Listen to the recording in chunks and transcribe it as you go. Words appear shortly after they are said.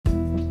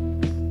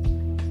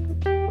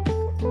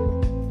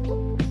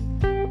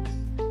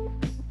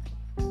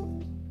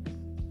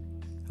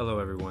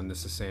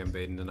this is Sam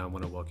Baden, and I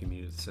want to welcome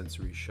you to the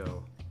SENSOARI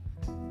Show.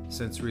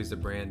 SENSOARI is the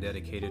brand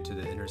dedicated to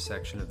the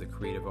intersection of the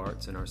creative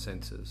arts and our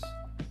senses.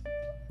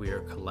 We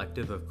are a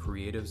collective of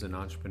creatives and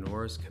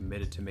entrepreneurs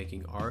committed to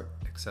making art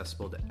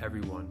accessible to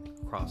everyone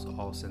across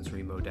all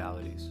sensory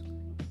modalities.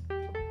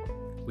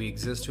 We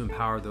exist to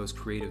empower those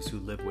creatives who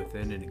live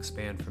within and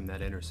expand from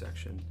that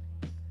intersection.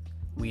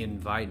 We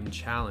invite and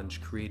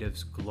challenge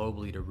creatives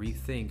globally to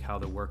rethink how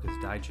the work is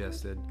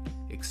digested,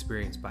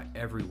 experienced by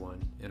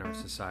everyone in our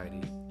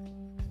society.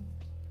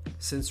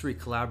 SENSOARI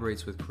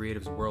collaborates with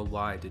creatives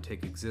worldwide to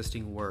take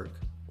existing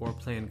work or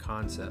planned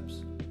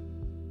concepts,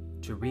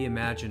 to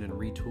reimagine and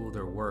retool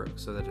their work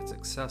so that it's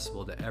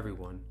accessible to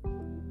everyone,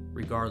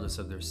 regardless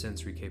of their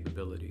sensory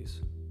capabilities.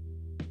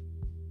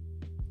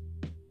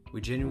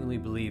 We genuinely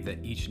believe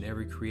that each and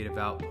every creative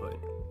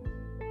output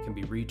can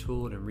be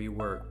retooled and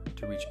reworked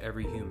to reach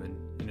every human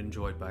and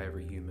enjoyed by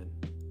every human.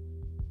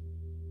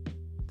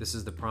 This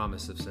is the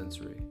promise of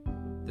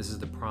SENSOARI. This is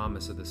the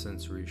promise of the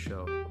SENSOARI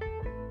Show.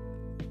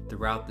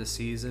 Throughout this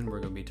season,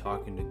 we're going to be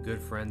talking to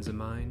good friends of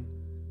mine,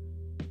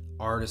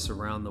 artists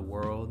around the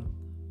world,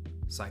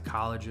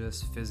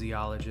 psychologists,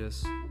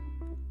 physiologists,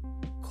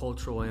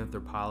 cultural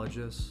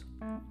anthropologists,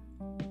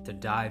 to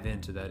dive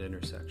into that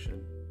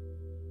intersection.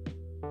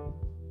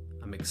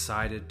 I'm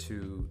excited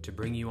to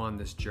bring you on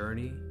this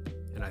journey,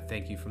 and I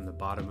thank you from the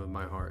bottom of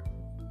my heart.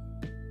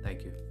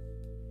 Thank you.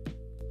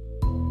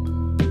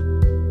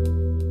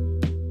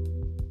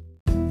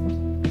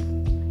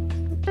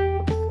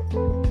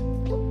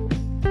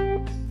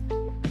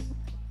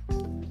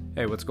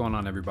 Hey, what's going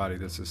on, everybody?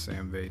 This is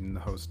Sam Baden, the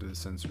host of the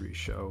SENSOARI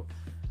Show.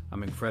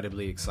 I'm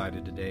incredibly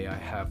excited today. I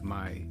have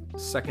my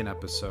second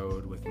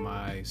episode with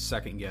my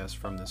second guest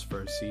from this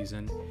first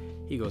season.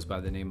 He goes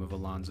by the name of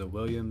Alonzo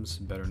Williams,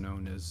 better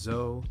known as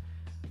Zoe,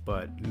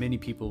 but many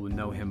people would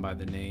know him by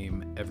the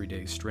name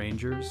Everyday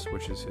Strangers,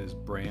 which is his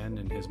brand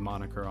and his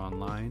moniker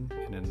online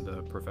and in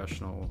the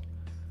professional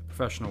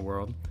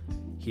world.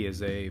 He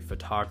is a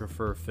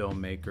photographer,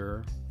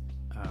 filmmaker.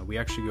 We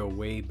actually go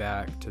way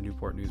back to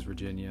Newport News,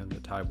 Virginia, the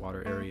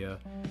Tidewater area.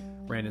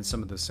 Ran in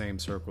some of the same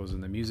circles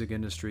in the music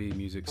industry,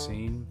 music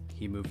scene.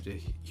 He moved to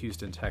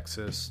Houston,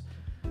 Texas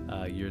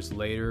years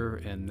later,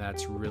 and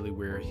that's really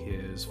where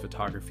his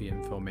photography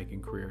and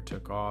filmmaking career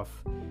took off.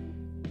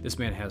 This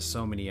man has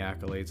so many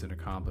accolades and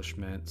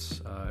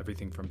accomplishments,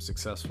 everything from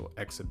successful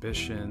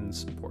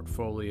exhibitions,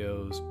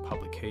 portfolios,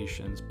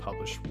 publications,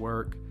 published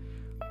work,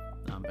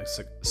 a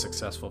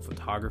successful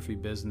photography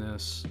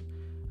business,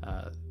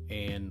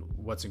 and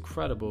what's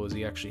incredible is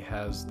he actually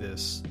has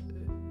this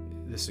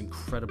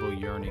incredible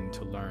yearning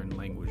to learn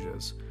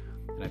languages.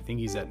 And I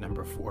think he's at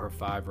number 4 or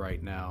 5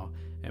 right now,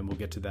 and we'll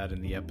get to that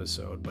in the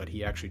episode. But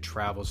he actually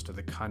travels to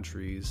the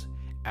countries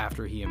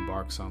after he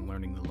embarks on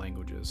learning the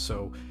languages.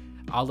 So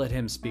I'll let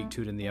him speak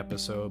to it in the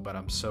episode, but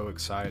I'm so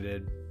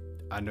excited.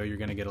 I know you're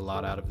going to get a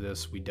lot out of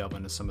this. We delve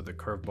into some of the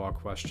curveball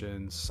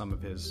questions, some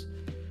of his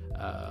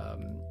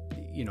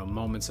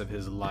moments of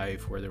his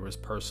life where there was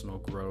personal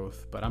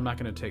growth, but I'm not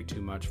going to take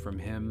too much from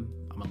him.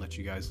 I'm going to let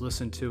you guys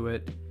listen to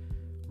it.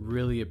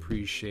 Really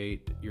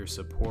appreciate your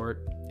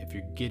support. If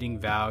you're getting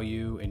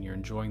value and you're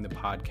enjoying the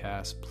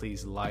podcast,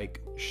 please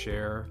like,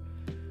 share,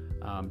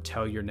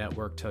 tell your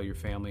network, tell your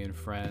family and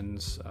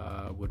friends.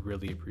 Would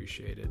really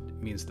appreciate it.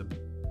 It means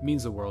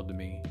the world to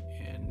me,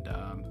 and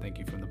thank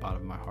you from the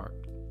bottom of my heart.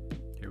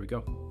 Here we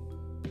go.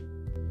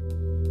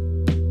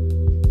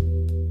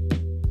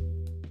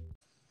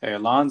 Hey,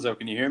 Alonzo,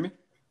 can you hear me?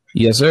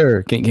 Yes,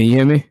 sir. Can you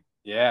hear me?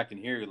 Yeah, I can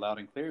hear you loud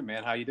and clear,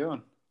 man. How you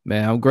doing?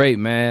 Man, I'm great,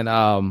 man.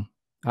 How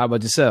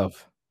about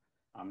yourself?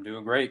 I'm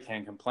doing great.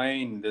 Can't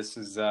complain.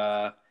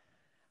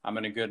 I'm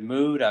in a good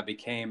mood. I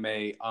became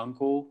a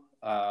uncle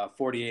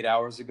 48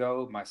 hours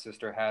ago. My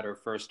sister had her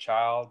first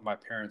child, my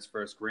parents'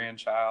 first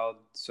grandchild.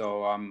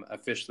 So I'm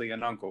officially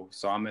an uncle.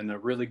 So I'm in a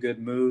really good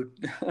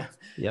mood.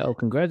 Yo,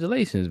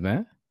 congratulations,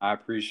 man. I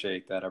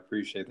appreciate that.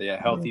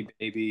 Yeah, healthy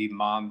baby,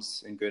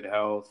 mom's in good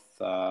health.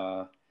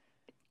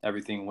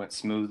 Everything went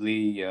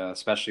smoothly,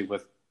 especially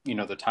with,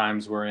 the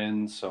times we're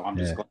in. So I'm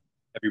just glad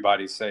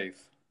everybody's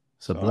safe.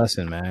 It's a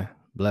blessing, man.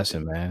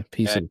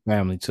 Peace of the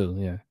family, too.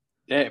 Yeah.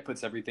 Yeah, it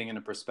puts everything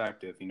into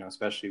perspective,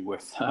 especially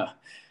with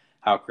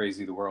how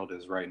crazy the world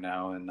is right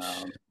now. And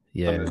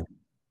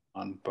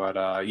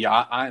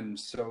I'm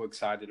so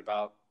excited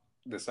about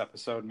this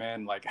episode,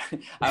 man. Like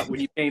when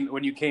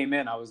you came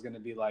in, I was going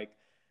to be like,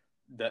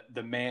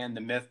 the man, the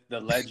myth, the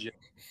legend,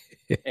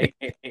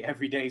 aka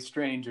Everyday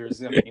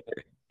Strangers. I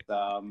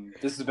mean,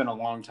 this has been a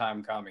long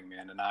time coming,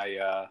 man. And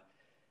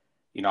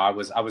I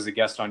was a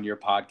guest on your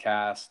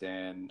podcast,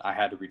 and I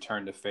had to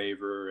return the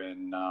favor,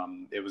 and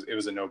it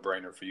was a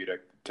no-brainer for you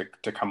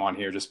to come on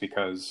here, just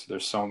because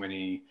there's so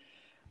many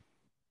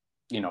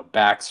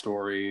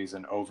backstories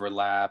and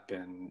overlap,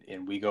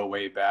 and we go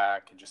way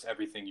back, and just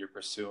everything you're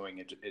pursuing,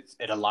 it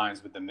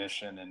aligns with the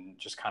mission and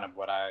just kind of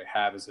what I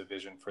have as a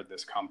vision for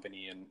this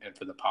company and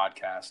for the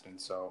podcast. And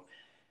so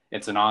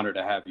it's an honor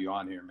to have you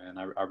on here, man.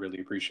 I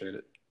really appreciate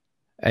it.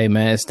 Hey,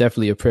 man, it's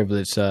definitely a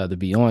privilege to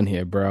be on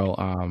here, bro.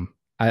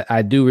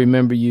 I do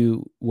remember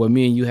you,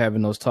 me and you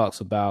having those talks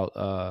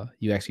about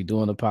you actually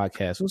doing a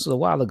podcast. This was a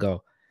while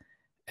ago.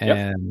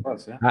 And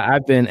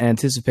I've been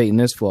anticipating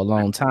this for a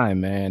long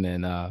time, man.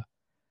 And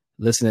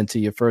listening to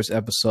your first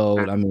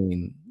episode, I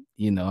mean,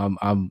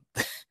 I'm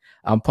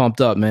I'm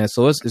pumped up, man.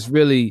 So it's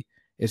really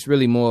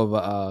more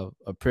of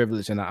a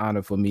privilege and an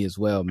honor for me as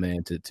well,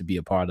 man, to be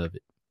a part of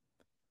it.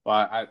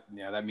 Well,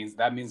 that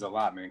means a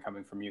lot, man,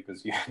 coming from you,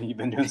 because you've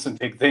been doing some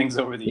big things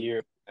over the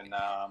years, and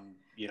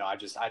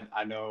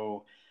I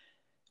know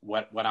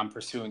what I'm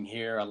pursuing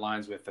here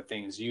aligns with the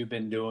things you've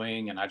been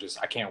doing, and I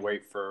can't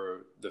wait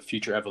for the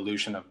future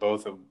evolution of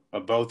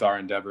both our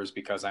endeavors,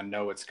 because I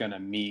know it's going to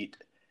meet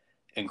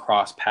and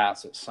cross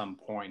paths at some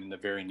point in the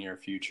very near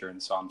future,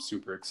 and so I'm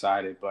super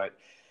excited. But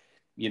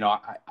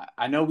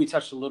I know we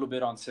touched a little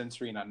bit on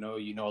SENSOARI, and I know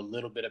you know a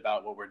little bit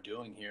about what we're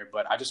doing here,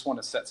 but I just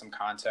want to set some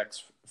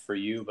context for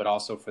you, but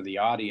also for the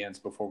audience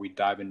before we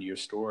dive into your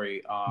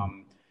story.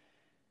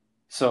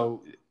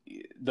 So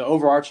the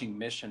overarching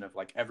mission of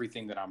like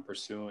everything that I'm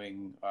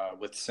pursuing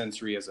with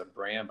SENSOARI as a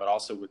brand, but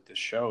also with the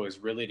show, is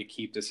really to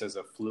keep this as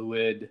a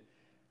fluid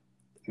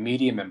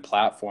medium and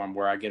platform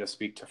where I get to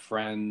speak to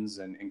friends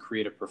and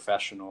creative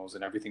professionals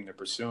and everything they're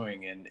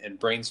pursuing, and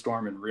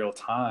brainstorm in real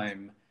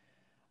time,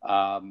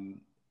 and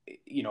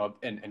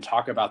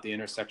talk about the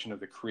intersection of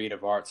the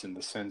creative arts and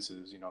the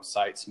senses,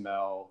 sight,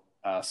 smell,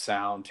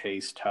 sound,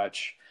 taste,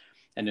 touch.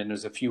 And then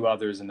there's a few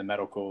others in the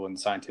medical and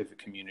scientific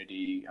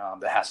community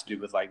that has to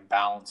do with like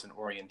balance and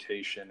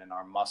orientation and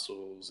our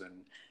muscles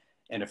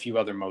and a few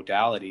other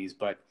modalities.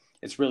 But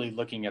it's really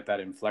looking at that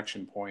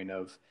inflection point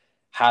of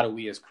how do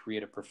we as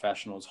creative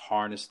professionals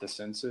harness the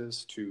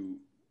senses to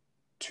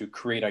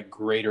create a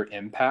greater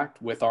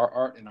impact with our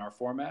art and our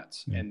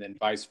formats, and then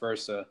vice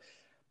versa,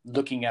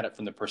 looking at it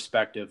from the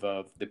perspective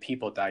of the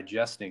people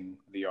digesting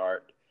the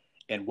art,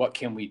 and what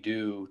can we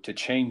do to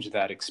change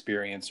that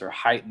experience or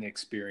heighten the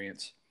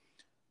experience,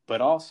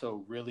 but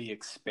also really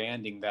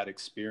expanding that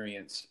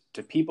experience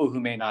to people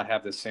who may not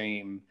have the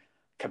same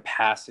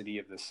capacity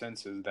of the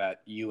senses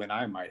that you and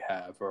I might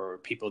have, or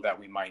people that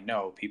we might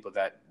know, people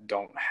that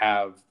don't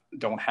have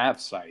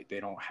sight, they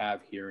don't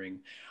have hearing.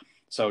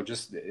 So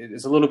just,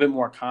 it's a little bit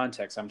more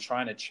context. I'm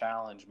trying to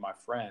challenge my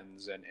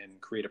friends and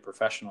creative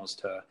professionals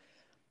to,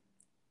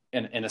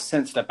 in a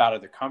sense, step out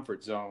of their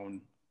comfort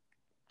zone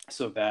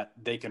so that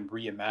they can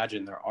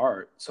reimagine their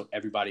art so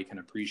everybody can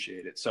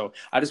appreciate it. So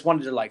I just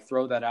wanted to like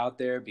throw that out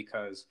there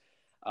because,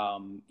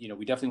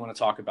 we definitely want to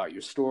talk about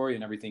your story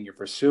and everything you're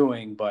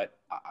pursuing, but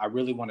I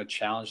really want to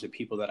challenge the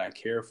people that I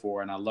care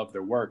for and I love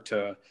their work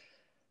to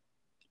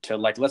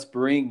like, let's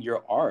bring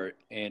your art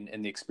and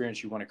the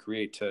experience you want to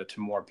create to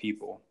more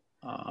people.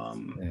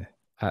 And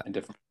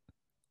different.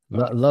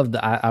 Love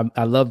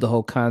I love the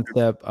whole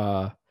concept.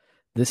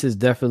 This is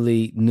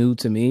definitely new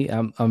to me.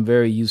 I'm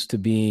very used to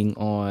being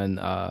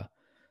on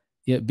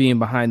being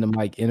behind the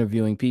mic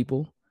interviewing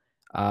people.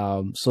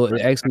 So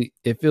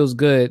it feels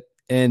good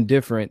and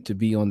different to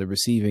be on the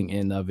receiving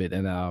end of it.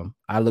 And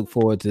I look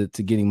forward to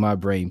getting my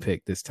brain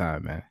picked this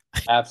time, man.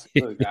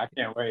 Absolutely. I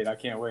can't wait.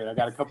 I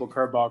got a couple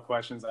curveball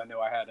questions. I know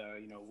I had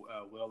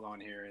Will on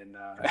here and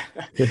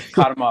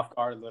caught him off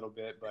guard a little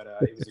bit, but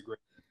it was a great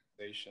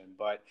conversation.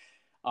 But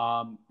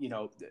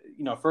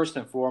first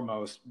and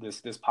foremost,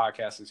 this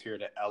podcast is here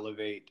to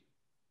elevate,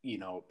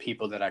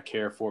 people that I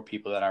care for,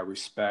 people that I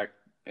respect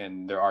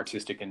and their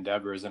artistic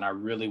endeavors. And I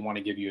really want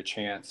to give you a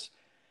chance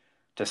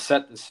to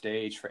set the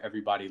stage for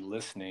everybody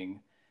listening,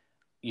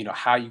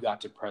 how you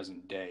got to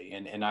present day.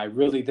 And I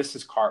really, this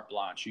is carte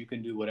blanche. You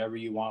can do whatever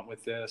you want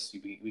with this.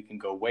 We can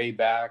go way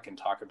back and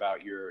talk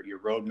about your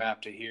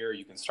roadmap to here.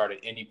 You can start at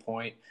any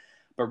point,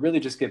 but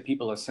really just give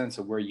people a sense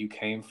of where you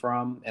came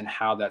from and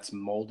how that's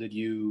molded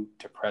you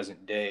to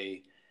present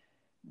day,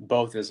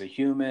 both as a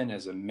human,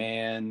 as a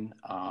man,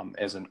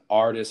 as an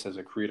artist, as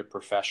a creative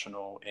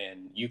professional.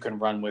 And you can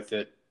run with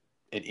it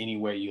in any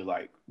way you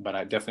like, but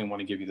I definitely want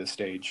to give you the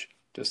stage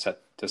to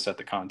set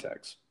the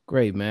context.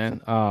 Great,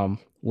 man.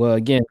 Well,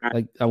 again,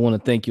 I want to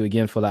thank you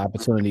again for the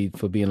opportunity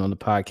for being on the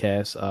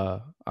podcast.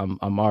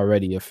 I'm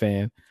already a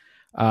fan.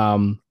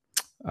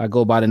 I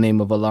go by the name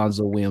of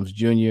Alonzo Williams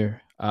Jr.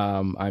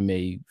 I'm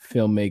a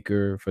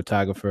filmmaker,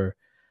 photographer,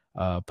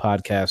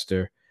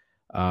 podcaster,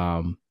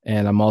 and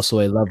I'm also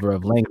a lover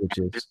of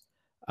languages.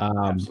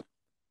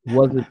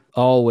 Wasn't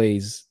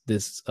always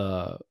this.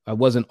 I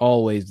wasn't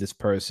always this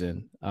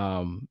person.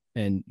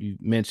 And you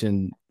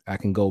mentioned I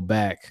can go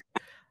back.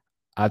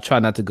 I try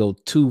not to go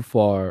too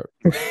far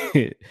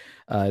to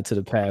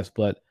the past,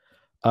 but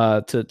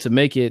to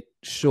make it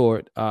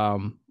short,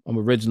 I'm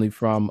originally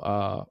from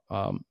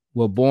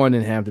born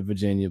in Hampton,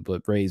 Virginia,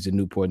 but raised in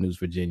Newport News,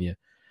 Virginia.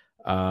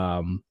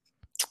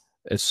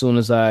 As soon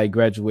as I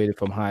graduated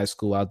from high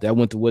school out there, I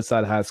went to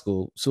Woodside High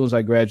School. As soon as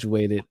I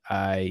graduated,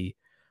 I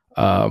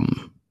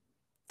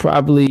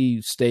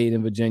probably stayed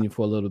in Virginia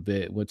for a little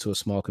bit, went to a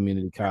small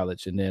community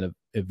college, and then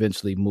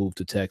eventually moved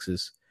to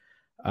Texas.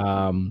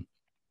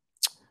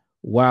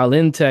 While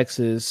in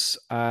Texas,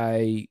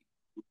 I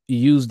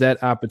used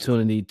that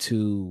opportunity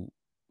to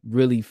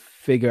really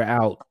figure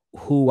out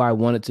who I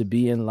wanted to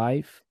be in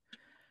life.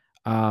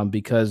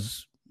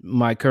 because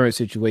my current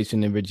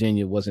situation in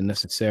Virginia wasn't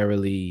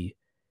necessarily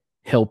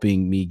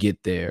helping me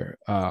get there.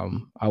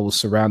 I was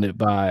surrounded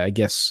by, I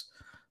guess,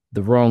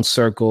 the wrong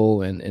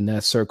circle, and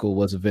that circle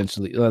was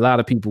eventually, a lot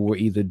of people were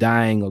either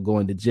dying or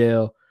going to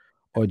jail,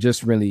 or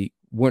just really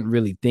weren't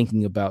really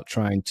thinking about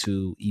trying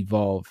to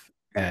evolve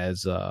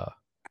as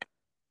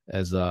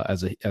as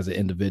an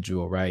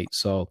individual, right?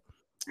 So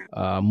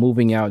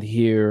moving out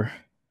here,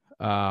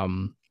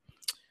 um,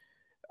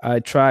 I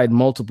tried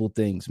multiple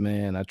things,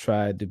 man. I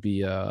tried to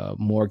be a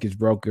mortgage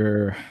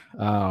broker,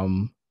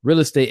 real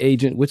estate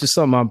agent, which is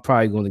something I'm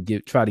probably going to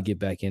try to get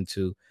back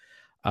into.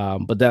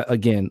 But that,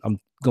 again, I'm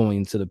going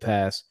into the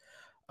past.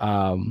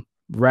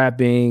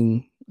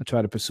 Rapping, I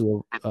try to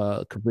pursue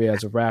a career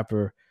as a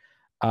rapper.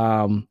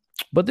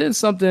 But then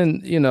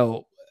something,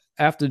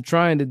 after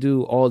trying to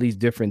do all these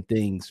different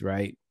things,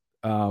 right?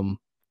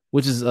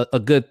 Which is a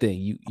good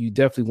thing. You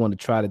definitely want to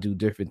try to do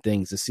different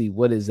things to see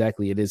what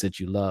exactly it is that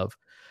you love.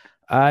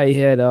 I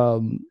had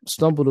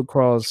stumbled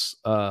upon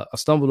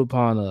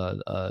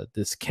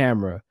this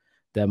camera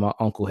that my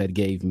uncle had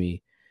gave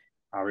me.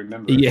 I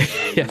remember. Yeah.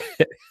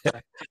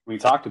 We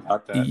talked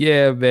about that.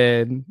 Yeah,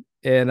 man.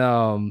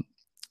 And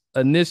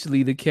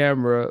initially the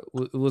camera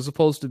was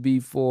supposed to be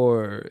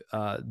for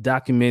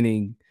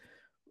documenting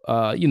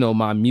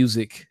my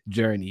music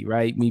journey,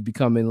 right? Me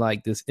becoming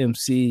like this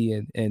MC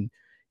and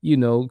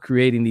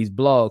creating these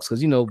blogs,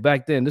 because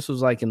back then this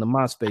was like in the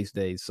MySpace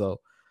days.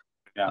 So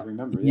yeah, I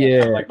remember.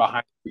 Yeah, like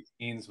behind the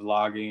scenes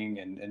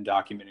vlogging and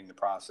documenting the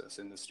process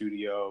in the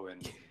studio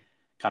and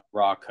kind of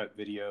raw cut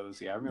videos.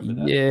 Yeah, I remember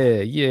that.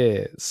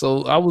 Yeah.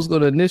 So I was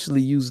going to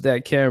initially use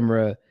that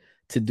camera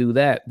to do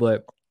that,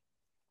 but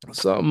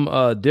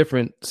something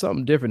different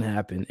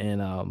happened,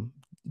 and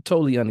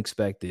totally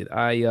unexpected.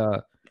 I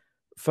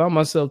found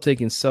myself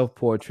taking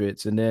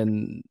self-portraits, and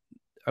then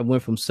I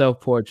went from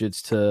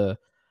self-portraits to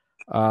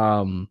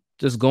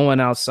just going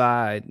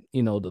outside,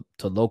 to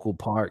local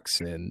parks,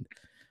 and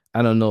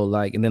I don't know,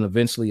 and then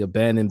eventually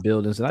abandoned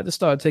buildings. And I just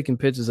started taking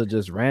pictures of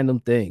just random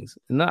things.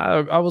 And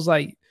I was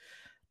like,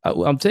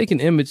 I'm taking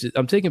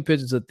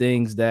pictures of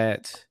things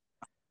that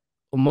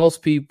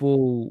most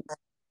people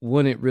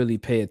wouldn't really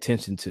pay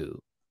attention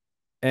to.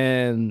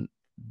 And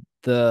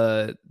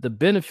the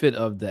benefit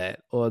of that,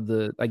 or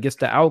I guess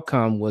the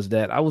outcome, was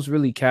that I was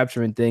really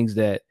capturing things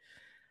that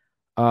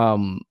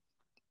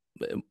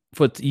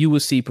you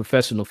would see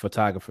professional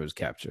photographers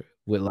capture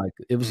with,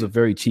 it was a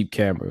very cheap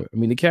camera. I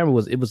mean, the camera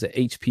was an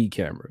HP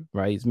camera,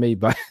 right? It's made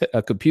by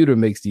a computer,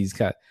 makes these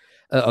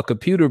a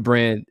computer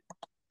brand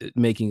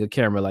making a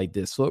camera like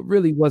this. So it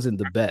really wasn't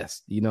the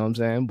best, you know what I'm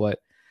saying? But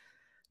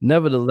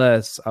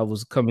nevertheless, I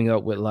was coming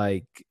up with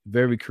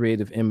very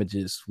creative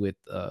images with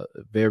a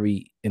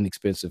very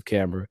inexpensive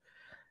camera.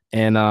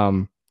 And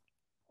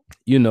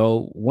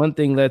one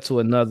thing led to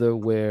another,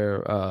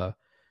 where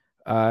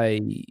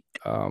I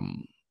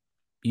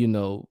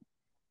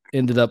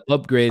ended up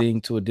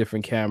upgrading to a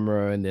different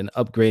camera, and then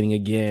upgrading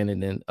again,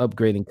 and then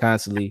upgrading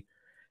constantly.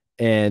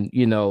 And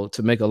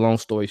to make a long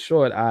story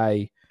short,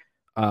 I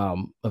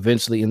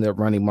eventually ended up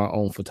running my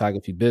own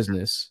photography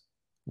business,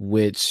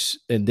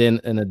 and then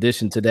in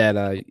addition to that,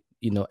 I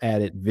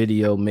added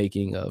video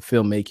making,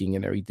 filmmaking,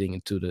 and everything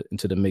into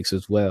the mix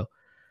as well.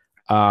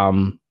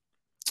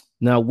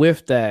 Now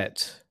with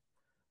that,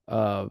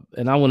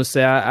 and I want to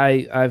say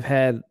I've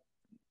had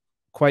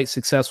quite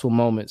successful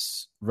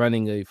moments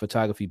running a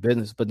photography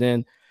business, but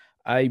then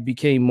I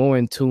became more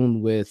in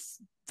tune with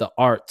the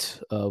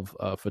art of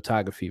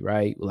photography,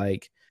 right?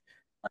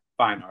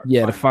 Fine art.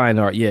 Yeah, fine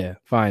art. Yeah,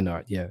 fine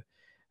art. Yeah.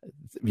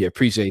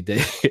 Appreciate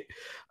that.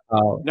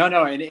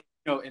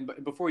 No, and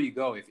before you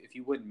go, if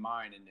you wouldn't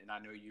mind, and I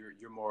know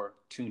you're more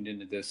tuned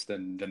into this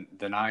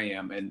than I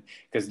am, and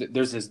because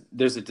there's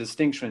a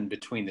distinction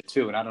between the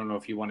two, and I don't know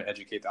if you want to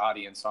educate the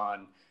audience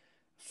on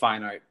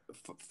fine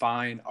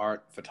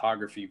art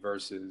photography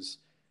versus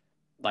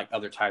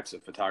other types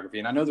of photography.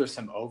 And I know there's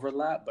some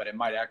overlap, but it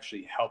might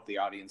actually help the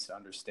audience to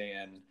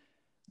understand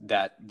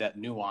that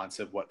nuance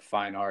of what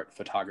fine art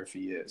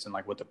photography is, and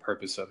what the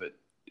purpose of it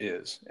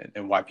is,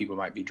 and why people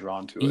might be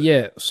drawn to it.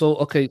 Yeah.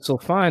 So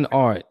fine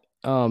art,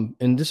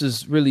 and this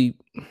is really,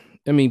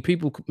 I mean,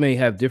 people may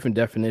have different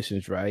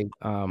definitions, right?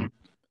 Yep.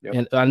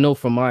 And I know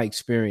from my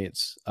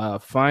experience,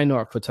 fine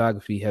art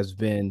photography has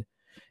been,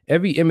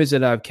 every image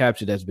that I've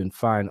captured has been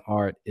fine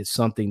art. Is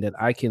something that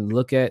I can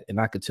look at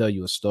and I could tell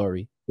you a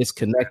story. It's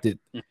connected.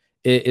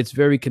 It's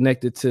very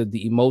connected to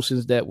the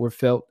emotions that were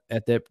felt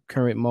at that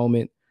current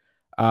moment.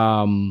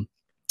 And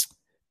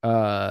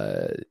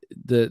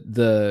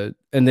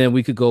then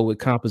we could go with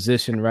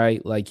composition,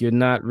 right? You're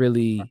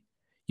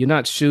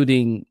not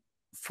shooting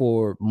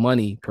for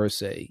money per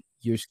se.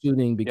 You're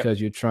shooting because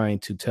you're trying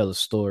to tell a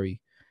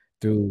story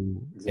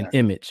through an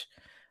image.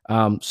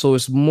 So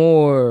it's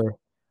more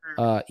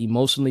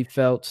emotionally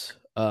felt.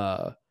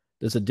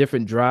 There's a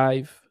different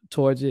drive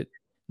towards it.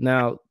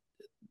 Now,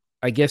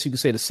 I guess you could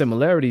say the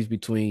similarities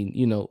between,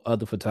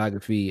 other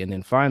photography and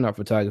then fine art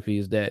photography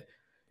is that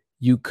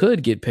you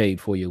could get paid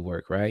for your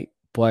work, right?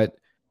 But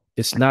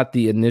it's not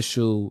the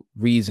initial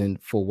reason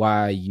for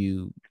why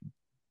you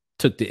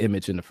took the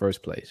image in the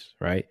first place,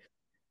 right?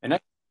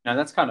 And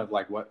that's kind of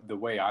like what the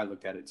way I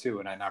looked at it too.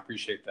 And I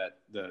appreciate that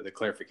the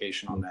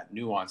clarification on that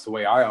nuance. The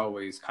way I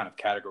always kind of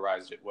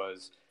categorized it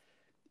was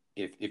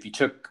if you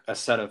took a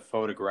set of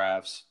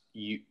photographs,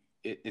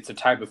 it's a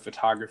type of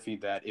photography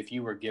that if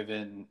you were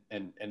given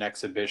an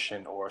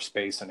exhibition or a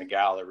space in a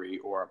gallery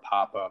or a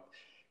pop-up,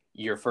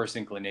 your first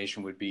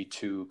inclination would be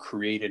to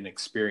create an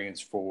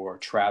experience for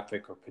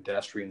traffic or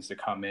pedestrians to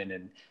come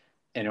in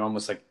and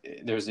almost like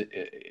there's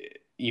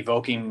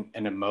evoking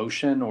an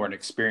emotion or an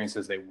experience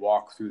as they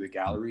walk through the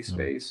gallery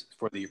space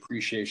for the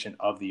appreciation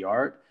of the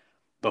art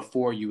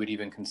before you would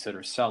even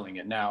consider selling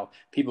it. Now,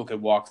 people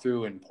could walk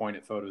through and point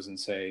at photos and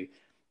say,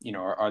 you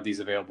know, are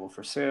these available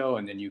for sale?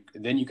 And then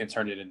you can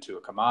turn it into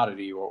a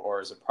commodity or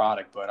as a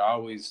product. But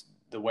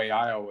the way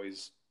I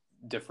always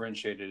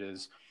differentiate it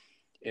is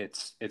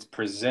it's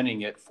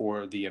presenting it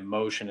for the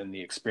emotion and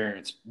the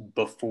experience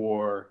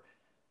before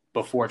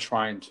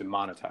trying to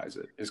monetize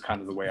it is kind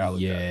of the way I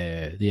look at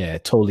it. Yeah,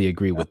 totally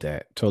agree with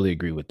that. Totally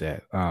agree with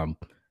that.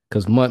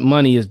 Because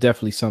money is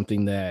definitely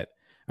something that,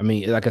 I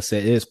mean, like I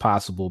said, it is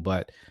possible,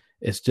 but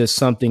it's just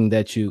something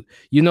that you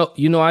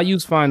know, I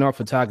use fine art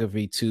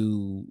photography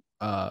to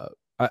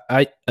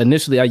I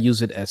initially I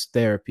use it as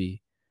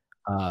therapy.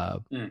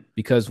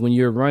 Because when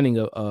you're running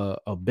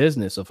a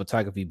business, a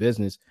photography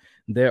business,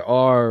 there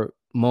are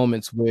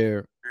moments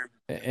where,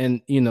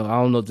 and you know,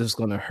 I don't know if this is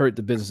going to hurt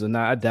the business or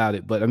not. I doubt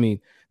it, but I mean,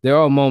 there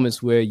are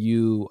moments where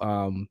you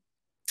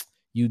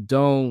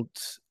don't.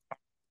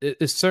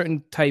 It's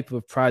certain type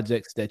of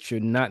projects that you're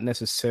not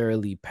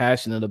necessarily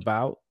passionate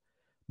about,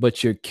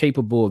 but you're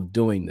capable of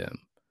doing them.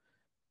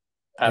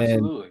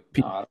 Absolutely.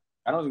 No,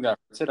 I don't think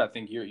that's it. I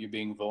think you're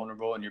being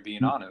vulnerable and you're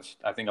being honest.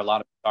 I think a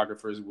lot of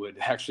photographers would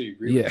actually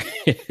agree with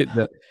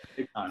you.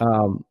 Big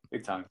time.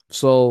 Big time.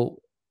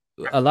 So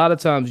a lot of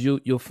times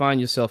you'll find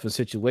yourself in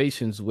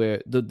situations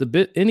where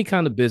any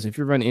kind of business, if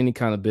you're running any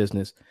kind of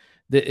business,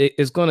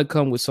 it's going to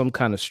come with some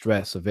kind of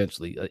stress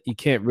eventually. You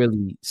can't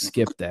really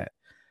skip that.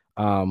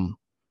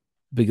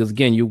 Because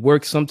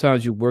again,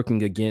 sometimes you're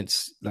working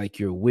against like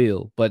your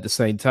will, but at the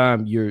same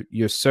time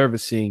you're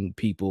servicing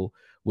people,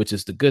 which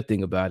is the good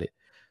thing about it.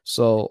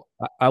 So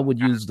I would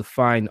use the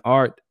fine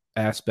art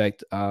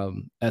aspect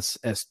as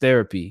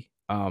therapy.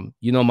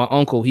 You know, my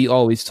uncle, he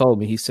always told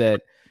me, he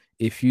said,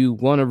 if you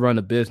want to run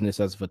a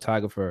business as a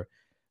photographer,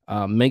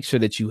 make sure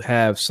that you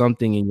have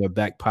something in your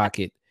back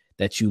pocket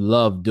that you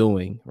love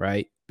doing,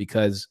 right?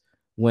 Because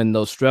when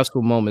those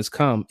stressful moments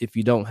come, if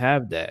you don't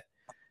have that,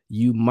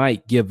 you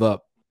might give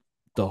up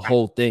the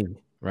whole thing,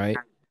 right?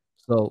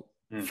 So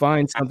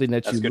find something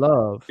that you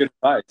love. Good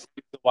advice.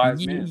 He's the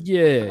wise man.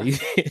 Yeah.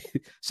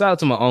 Shout out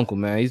to my uncle,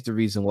 man. He's the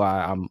reason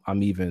why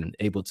I'm even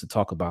able to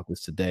talk about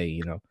this today,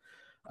 you know.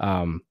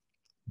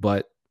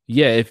 But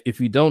yeah, if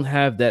you don't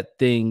have that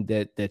thing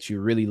that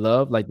you really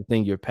love, like the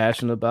thing you're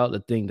passionate about, the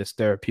thing that's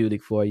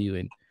therapeutic for you,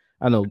 and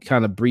I know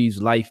kind of breathes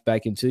life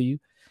back into you,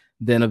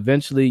 then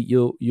eventually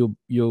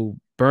you'll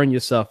burn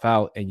yourself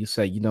out and you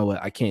say, you know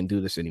what, I can't do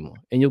this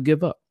anymore, and you'll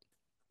give up,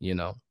 you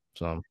know.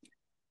 So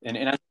and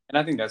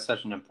I think that's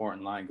such an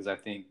important line, because I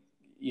think,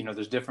 you know,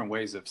 there's different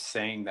ways of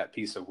saying that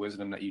piece of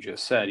wisdom that you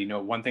just said. You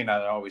know, one thing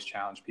that I always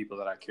challenge people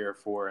that I care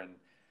for and,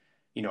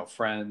 you know,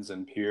 friends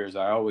and peers,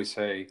 I always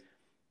say,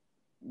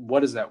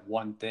 what is that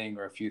one thing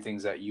or a few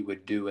things that you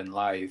would do in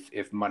life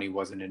if money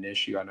wasn't an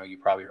issue? I know you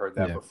probably heard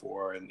that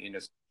before, and, you know,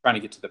 trying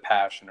to get to the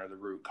passion or the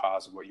root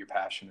cause of what your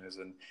passion is.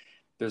 And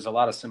there's a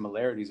lot of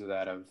similarities of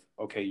that of,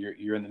 okay,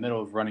 you're in the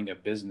middle of running a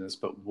business,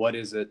 but what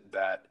is it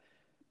that,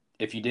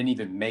 if you didn't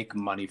even make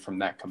money from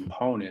that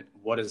component,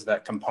 what is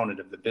that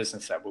component of the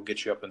business that will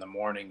get you up in the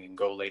morning and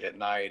go late at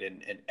night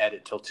and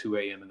edit till 2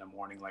 a.m. in the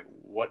morning? Like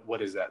what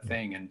is that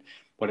thing? And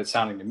what it's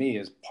sounding to me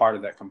is part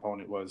of that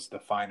component was the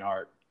fine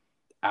art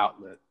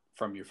outlet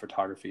from your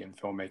photography and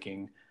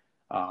filmmaking,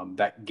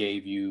 that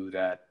gave you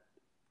that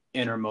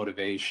inner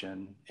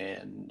motivation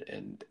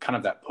and kind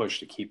of that push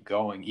to keep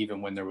going,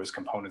 even when there was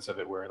components of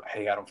it where,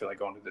 hey, I don't feel like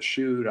going to the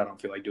shoot, I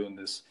don't feel like doing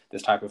this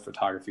type of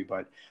photography,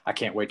 but I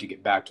can't wait to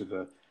get back to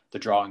the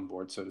drawing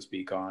board, so to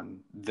speak, on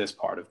this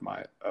part of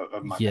my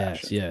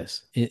passion.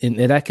 Yes. And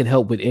that can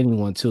help with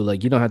anyone too.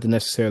 Like, you don't have to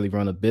necessarily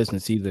run a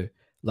business either.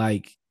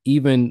 Like,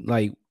 even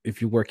like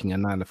if you're working a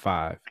 9 to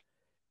 5,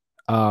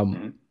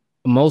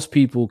 most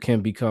people can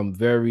become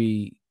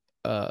very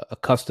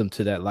accustomed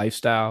to that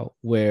lifestyle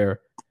where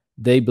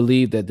they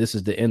believe that this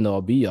is the end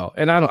all be all.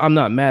 And I'm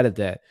not mad at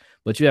that,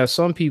 but you have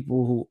some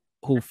people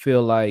who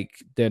feel like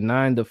their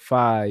 9 to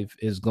 5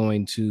 is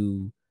going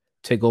to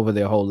take over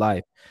their whole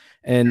life.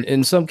 And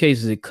in some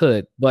cases it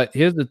could, but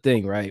here's the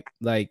thing, right?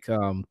 Like,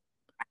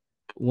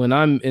 when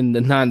I'm in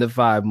the 9 to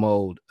 5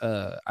 mode,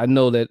 I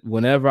know that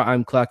whenever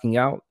I'm clocking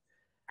out,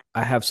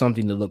 I have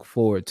something to look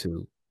forward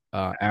to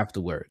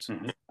afterwards.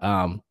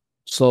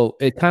 So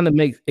it kind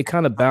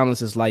of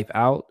balances life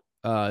out.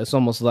 It's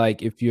almost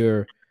like if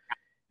you're,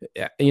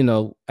 you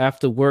know,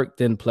 after work,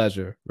 then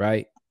pleasure,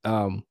 right?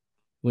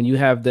 When you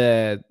have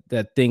that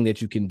thing that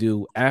you can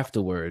do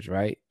afterwards,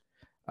 right?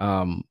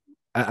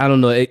 I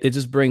don't know. It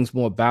just brings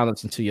more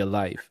balance into your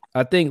life.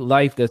 I think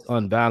life that's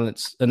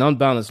unbalanced, an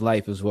unbalanced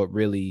life, is what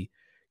really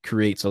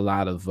creates a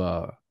lot of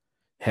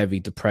heavy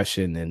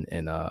depression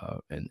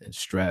and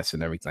stress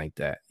and everything like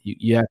that.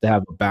 You have to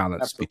have a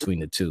balance between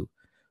Absolutely. the two.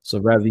 So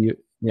rather you,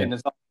 yeah, And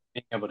it's also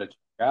being able to check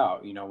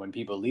out, when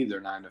people leave their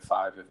 9 to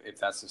 5, if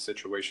that's the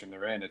situation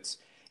they're in, it's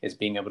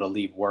being able to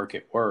leave work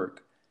at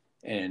work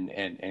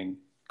and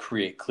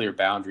create clear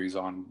boundaries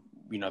on,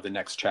 the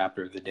next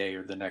chapter of the day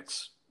or the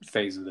next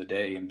phase of the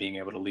day, and being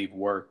able to leave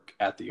work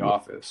at the yeah,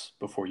 office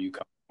before you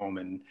come home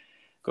and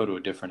go to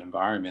a different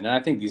environment. And I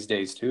think these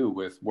days too,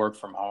 with work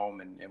from home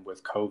and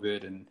with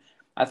COVID, and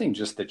I think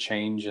just the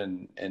change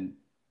and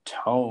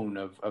tone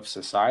of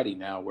society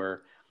now,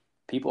 where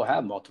people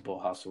have multiple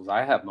hustles.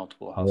 I have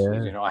multiple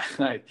hustles.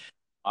 yeah,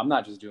 I'm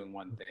not just doing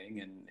one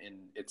thing,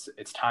 and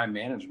it's time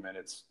management.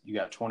 It's, you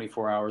got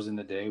 24 hours in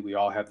the day. We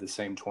all have the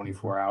same mhm,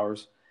 24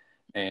 hours,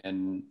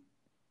 and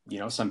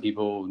some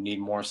people need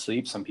more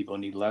sleep. Some people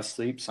need less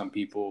sleep. Some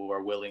people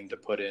are willing to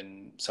put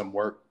in some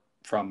work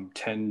from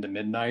 10 to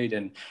midnight,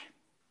 and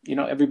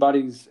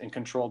everybody's in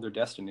control of their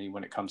destiny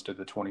when it comes to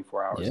the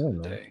 24 hours yeah, of the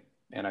man. day.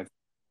 And I think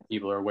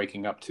people are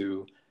waking up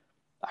to,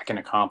 I can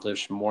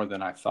accomplish more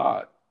than I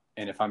thought.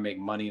 And if I make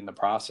money in the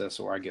process,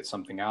 or I get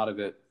something out of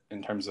it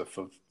in terms of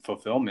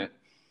fulfillment,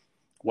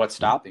 what's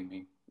stopping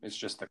me? It's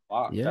just the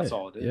clock. Yeah, That's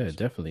all it yeah, is.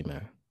 definitely,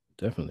 man,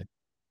 definitely.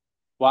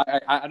 Well,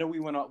 I know we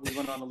went on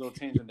a little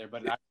tangent there,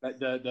 but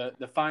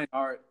the fine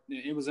art,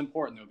 it was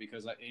important though,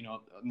 because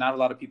not a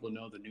lot of people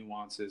know the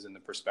nuances and the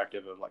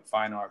perspective of like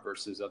fine art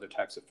versus other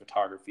types of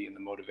photography and the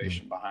Mm.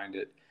 motivation behind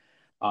it.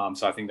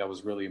 So I think that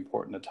was really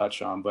important to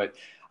touch on. But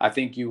I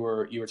think you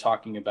were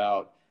talking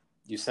about,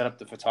 you set up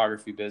the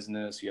photography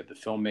business, you had the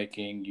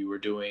filmmaking, you were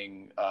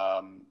doing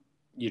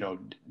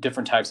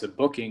different types of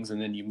bookings, and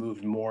then you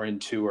moved more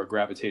into, or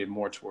gravitated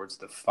more towards,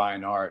 the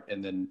fine art,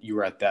 and then you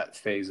were at that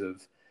phase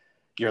of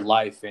your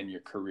life and your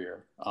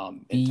career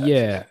in Texas.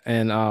 Yeah,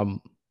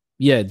 and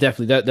yeah,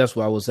 definitely. That's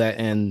where I was at,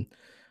 and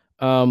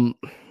um,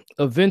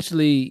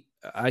 eventually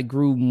I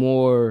grew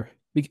more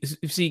because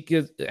you see,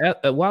 because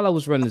while I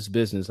was running this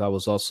business, I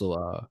was also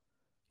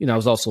I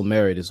was also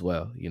married as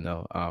well.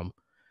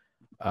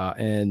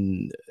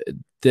 And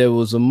there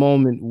was a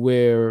moment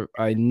where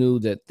I knew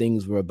that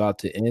things were about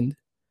to end,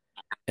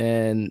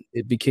 and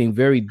it became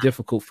very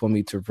difficult for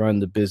me to run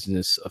the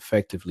business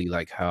effectively,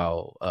 like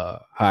how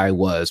I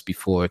was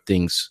before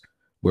things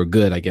were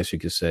good, I guess you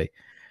could say.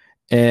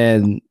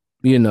 And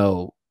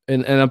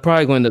and I'm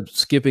probably going to end up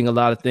skipping a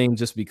lot of things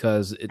just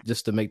because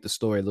just to make the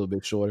story a little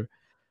bit shorter.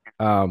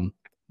 Um,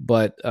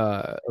 but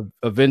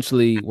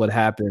eventually, what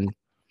happened?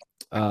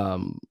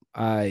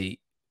 I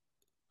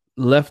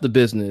left the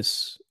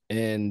business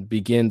and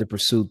began to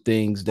pursue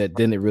things that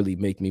didn't really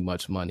make me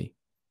much money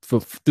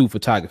through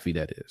photography.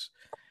 That is.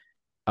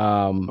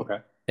 Um, Okay.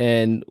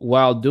 and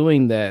while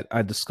doing that,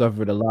 I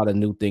discovered a lot of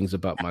new things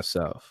about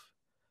myself.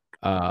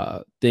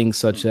 Things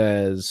such Mm.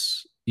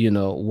 as,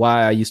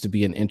 why I used to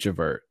be an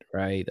introvert,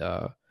 right?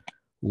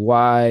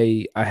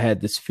 Why I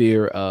had this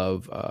fear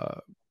of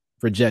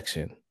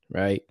rejection,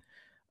 right?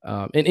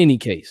 In any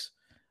case,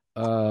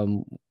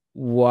 um,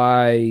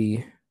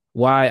 why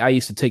why I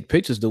used to take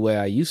pictures the way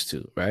I used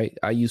to, right?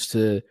 I used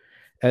to,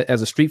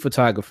 as a street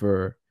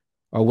photographer,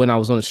 or when I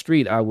was on the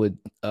street, I would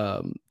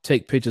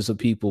take pictures of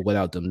people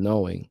without them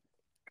knowing.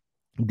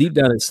 Deep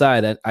down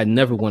inside, I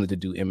never wanted to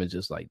do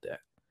images like that.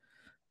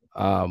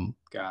 Um,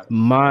 Got it.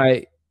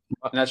 my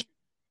And that's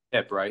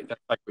tip, right?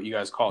 That's like what you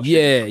guys call shooting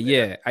Yeah, from the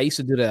hip. yeah. I used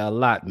to do that a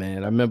lot,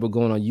 man. I remember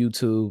going on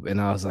YouTube and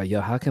I was like,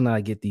 yo, how can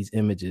I get these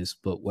images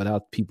but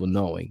without people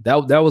knowing?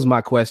 That was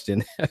my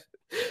question.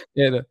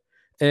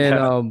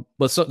 and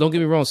but so don't get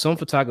me wrong, some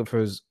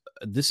photographers,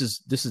 this is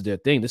their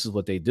thing. This is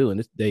what they do,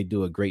 and they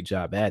do a great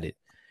job at it.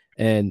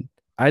 And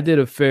I did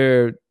a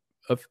fairly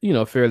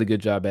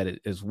good job at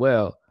it as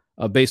well,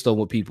 based on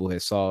what people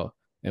had saw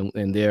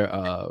and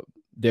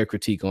their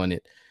critique on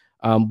it.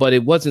 But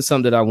it wasn't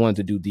something that I wanted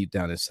to do deep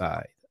down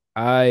inside.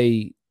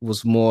 I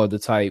was more the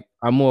type,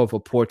 I'm more of a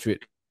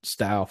portrait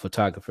style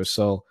photographer.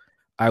 So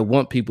I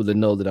want people to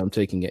know that I'm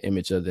taking an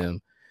image of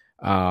them.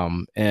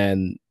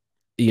 And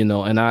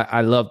and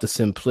I love the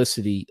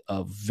simplicity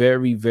of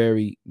very,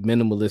 very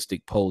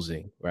minimalistic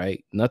posing,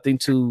 right? Nothing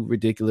too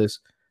ridiculous.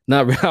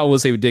 Not I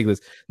would say ridiculous,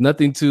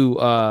 nothing too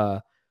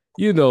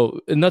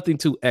nothing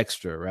too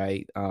extra,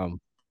 right?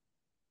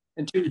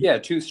 And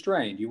too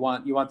strained. You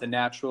want the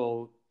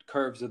natural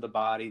curves of the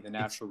body, the It's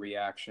natural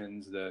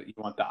reactions. You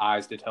want the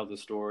eyes to tell the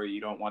story. You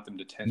don't want them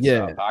to tense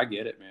Yeah, up. I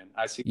get it, man.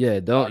 I see yeah,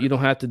 you don't photography.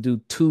 have to do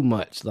too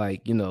much,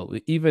 like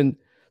even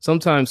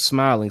sometimes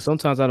smiling.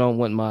 Sometimes I don't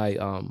want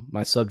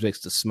my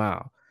subjects to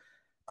smile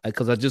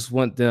because I just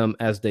want them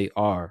as they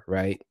are,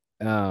 right?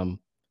 Because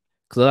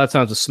a lot of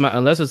times a smile,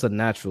 unless it's a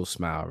natural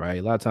smile, right?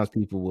 A lot of times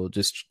people will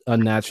just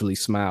unnaturally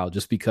smile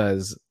just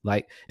because,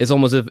 like, it's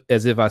almost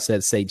as if I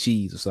said say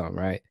cheese or something,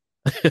 right?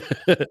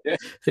 Yeah.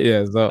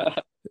 Yeah. So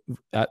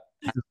I,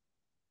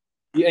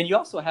 And you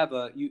also have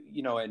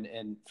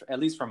and at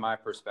least from my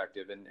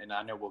perspective, and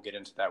I know we'll get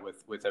into that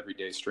with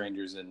Everyday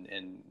Strangers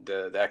and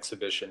the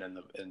exhibition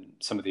and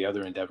some of the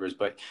other endeavors,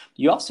 but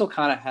you also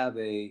kind of have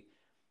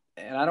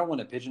and I don't want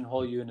to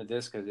pigeonhole you into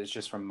this because it's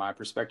just from my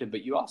perspective,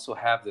 but you also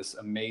have this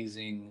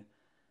amazing,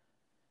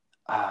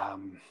 I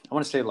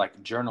want to say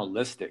like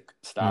journalistic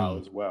style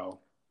as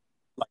well.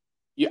 Like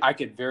I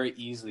could very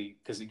easily,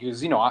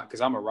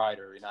 because I'm a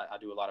writer and I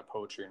do a lot of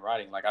poetry and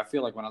writing. Like I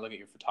feel like when I look at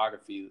your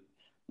photography,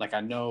 like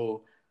I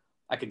know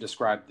I could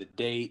describe the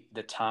date,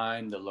 the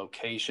time, the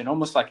location,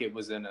 almost like it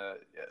was in a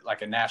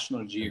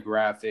National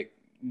Geographic,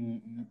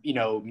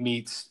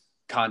 meets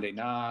Condé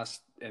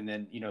Nast, and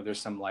then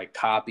there's some like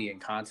copy and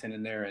content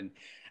in there, and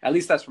at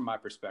least that's from my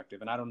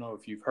perspective. And I don't know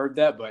if you've heard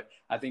that, but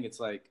I think it's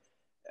like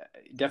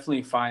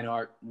definitely fine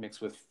art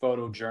mixed with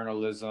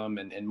photojournalism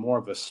and more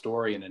of a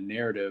story and a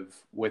narrative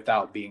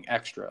without being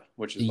extra,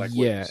 which is like what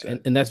you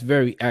said. And that's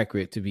very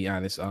accurate, to be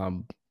honest.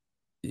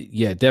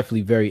 Yeah,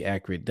 definitely very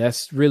accurate.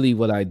 That's really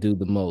what I do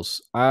the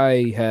most.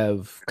 I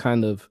have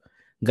kind of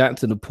gotten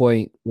to the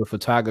point with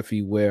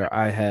photography where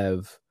I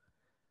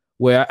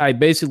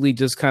basically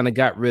just kind of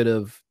got rid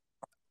of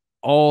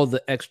all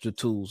the extra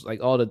tools,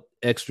 like all the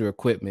extra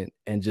equipment,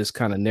 and just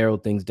kind of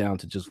narrowed things down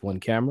to just one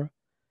camera,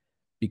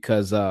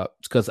 because I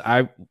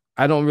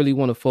don't really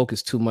want to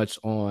focus too much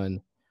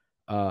on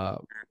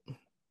how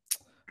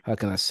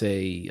can I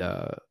say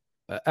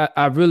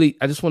I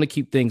just want to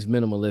keep things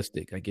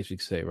minimalistic, I guess you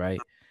could say, right?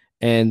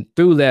 And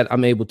through that,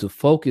 I'm able to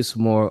focus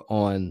more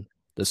on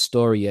the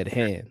story at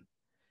hand.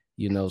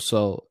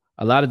 So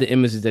a lot of the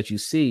images that you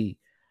see,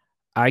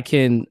 I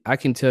can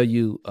tell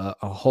you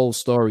a whole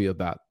story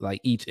about,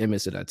 like, each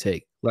image that I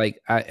take. Like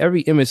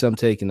every image I'm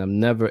taking, I'm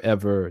never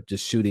ever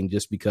just shooting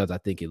just because I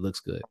think it looks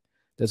good.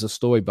 There's a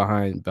story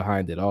behind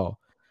it all.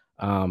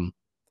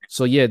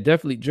 So yeah,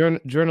 definitely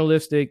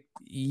journalistic.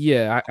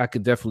 Yeah, I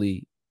could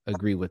definitely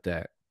agree with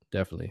that.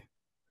 Definitely.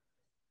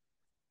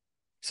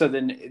 So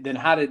then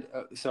how did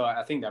so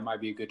I think that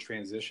might be a good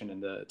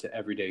transition to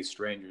Everyday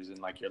Strangers and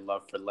like your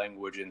love for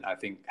language, and I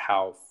think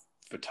how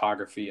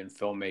photography and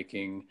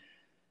filmmaking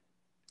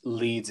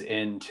leads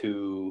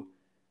into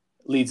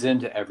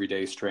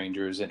Everyday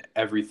Strangers and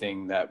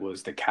everything that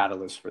was the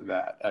catalyst for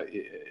that.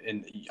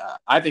 And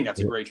I think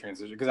that's a great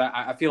transition, because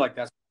I feel like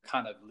that's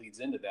kind of leads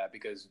into that,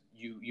 because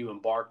you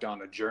embarked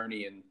on a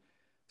journey in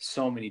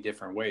so many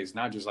different ways,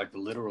 not just like the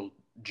literal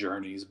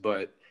journeys,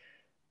 but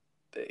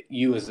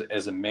you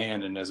as a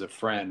man and as a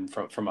friend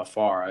from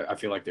afar. I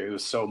feel like it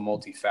was so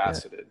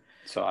multifaceted. Yeah.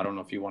 So I don't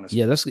know if you want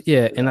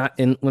to.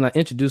 And when I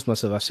introduced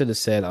myself, I should have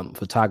said I'm a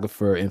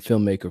photographer and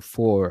filmmaker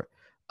for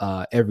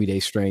Everyday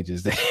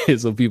Strangers,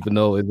 so people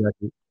know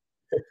exactly.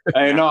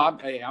 I'm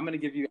gonna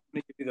give you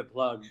the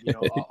plug,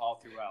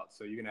 all throughout.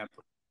 So you're gonna have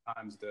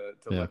times to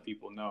let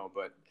people know.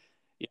 But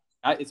yeah,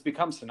 it's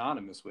become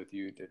synonymous with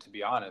you. To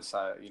be honest,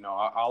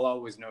 I'll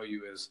always know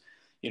you as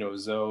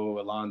Zoe,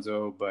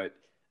 Alonzo, but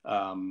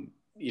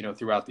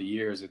throughout the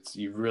years,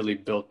 you've really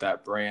built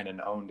that brand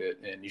and owned it,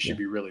 and you should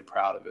be really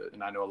proud of it.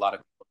 And I know a lot of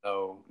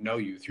people know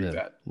you through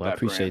that. Well, I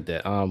appreciate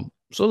that.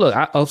 So look,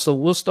 so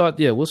we'll start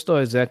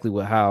exactly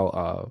with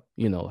how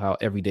how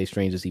Everyday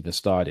Strangers even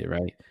started,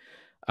 right?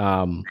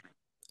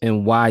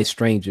 And why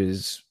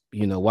strangers,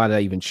 why did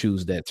I even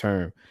choose that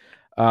term?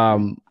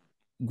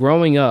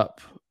 Growing up,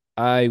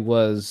 I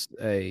was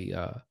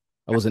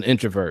an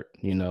introvert,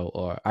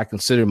 or I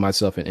consider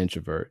myself an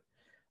introvert.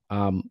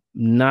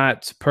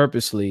 Not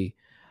purposely.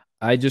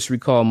 I just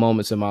recall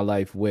moments in my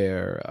life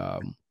where,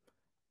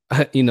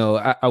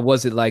 I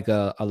wasn't like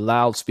a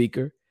loud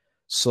speaker.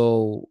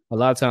 So a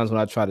lot of times when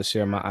I try to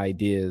share my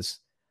ideas,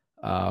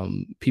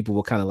 people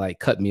will kind of like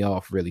cut me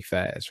off really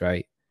fast,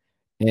 right?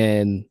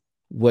 And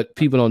what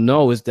people don't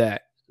know is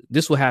that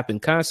this will happen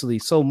constantly,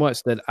 so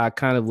much that I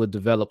kind of would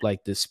develop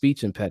like this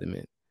speech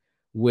impediment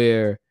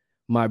where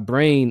my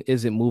brain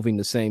isn't moving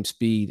the same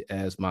speed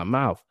as my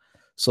mouth.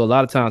 So a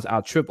lot of times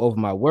I'll trip over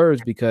my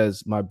words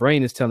because my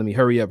brain is telling me,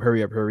 hurry up,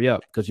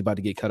 because you're about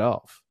to get cut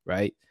off,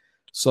 right?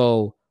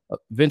 So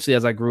eventually,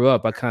 as I grew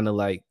up,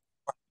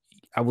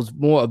 I was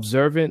more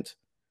observant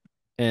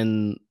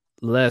and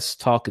less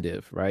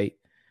talkative, right?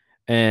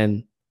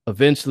 And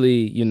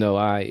eventually,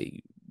 I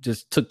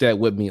just took that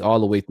with me all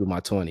the way through my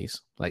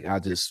 20s. Like I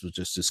just was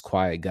just this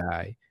quiet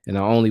guy, and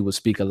I only would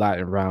speak a lot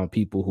around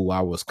people who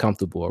I was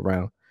comfortable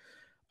around.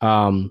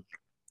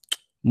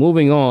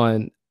 Moving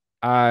on,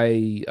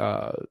 like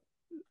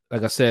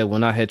I said,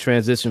 when I had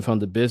transitioned from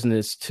the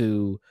business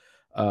to,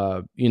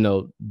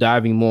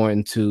 diving more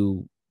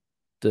into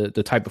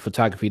the type of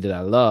photography that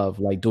I love,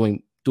 like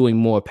doing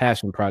more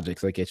passion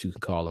projects, I guess you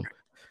could call them.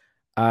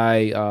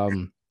 I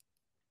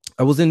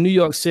was in New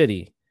York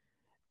City,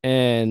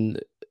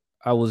 and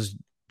I was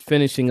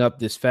finishing up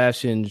this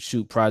fashion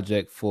shoot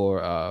project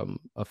for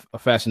a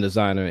fashion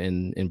designer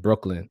in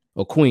Brooklyn,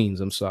 or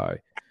Queens, I'm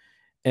sorry.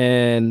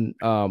 And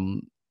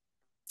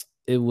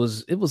it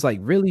was like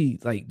really,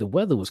 like, the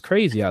weather was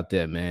crazy out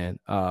there, man.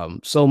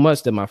 So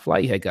much that my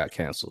flight had got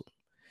canceled.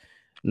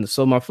 And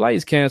so my flight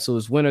is canceled.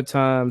 It's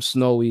wintertime,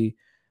 snowy.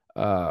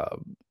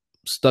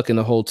 stuck in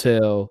a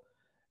hotel,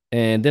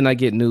 and then I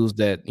get news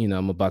that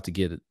I'm about to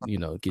get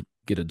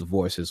a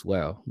divorce as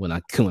well when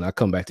I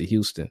come back to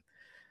Houston.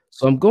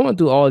 So I'm going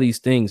through all these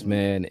things,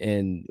 man.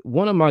 And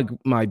one of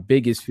my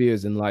biggest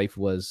fears in life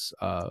was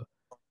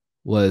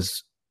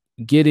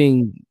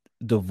getting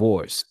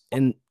divorced.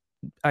 And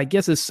I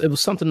guess it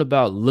was something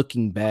about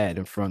looking bad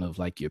in front of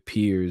like your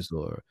peers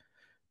or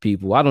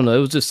people. I don't know.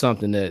 It was just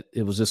something that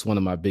it was just one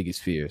of my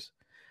biggest fears.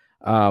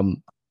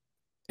 Um,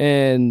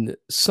 and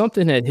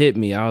something had hit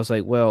me. I was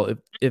like, well,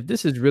 if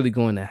this is really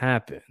going to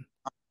happen,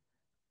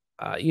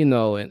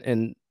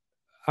 and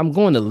I'm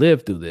going to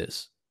live through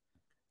this,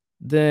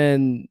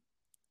 then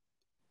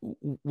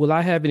will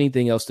I have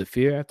anything else to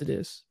fear after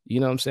this? You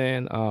know what I'm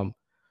saying?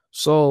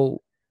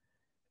 So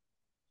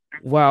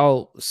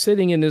while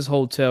sitting in this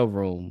hotel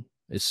room,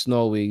 it's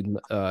snowy.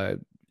 Like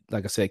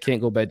I said,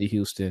 can't go back to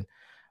Houston.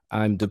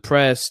 I'm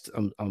depressed.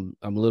 I'm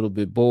a little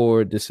bit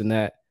bored. This and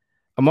that.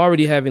 I'm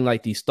already having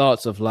like these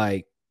thoughts of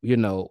like,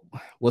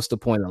 what's the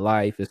point of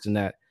life? This and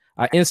that.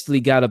 I instantly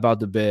got up out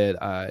the bed.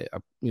 I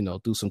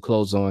threw some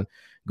clothes on,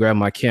 grabbed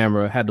my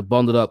camera, had to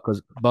bundle up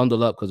because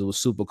it was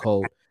super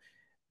cold.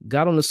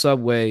 Got on the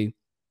subway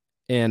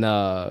and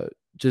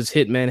just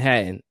hit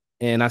Manhattan.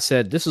 And I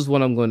said, this is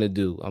what I'm going to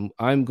do.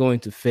 I'm going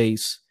to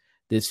face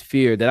this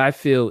fear that I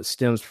feel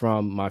stems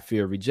from my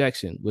fear of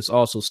rejection, which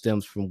also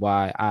stems from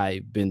why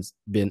I've been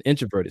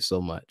introverted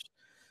so much.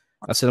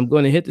 I said, I'm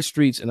going to hit the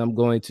streets and I'm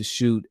going to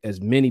shoot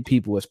as many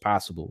people as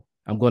possible.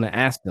 I'm going to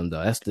ask them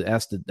though.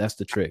 That's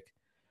the trick.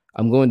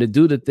 I'm going to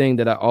do the thing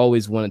that I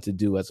always wanted to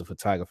do as a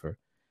photographer.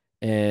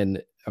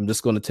 And I'm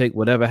just going to take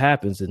whatever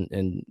happens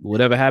and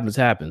whatever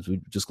happens.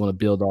 We're just going to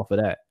build off of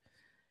that.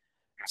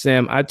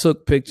 Sam, I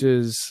took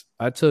pictures.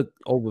 I took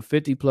over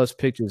 50 plus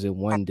pictures in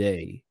one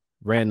day,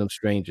 random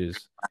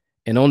strangers,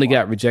 and only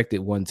got rejected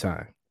one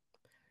time.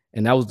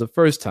 And that was the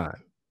first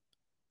time.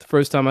 The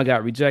first time I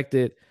got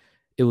rejected,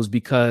 it was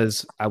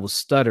because I was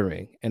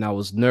stuttering and I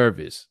was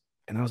nervous.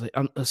 And I was like,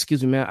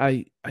 excuse me, man,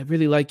 I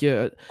really like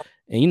your,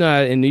 and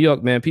in New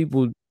York, man,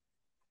 people,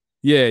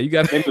 yeah, you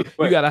got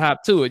to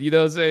hop to it. You know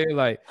what I'm saying?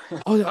 Like,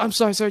 oh, I'm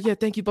sorry, sir. Yeah,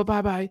 thank you. Bye.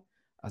 I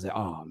was like,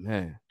 oh,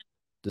 man.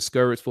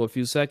 Discouraged for a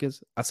few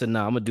seconds. I said,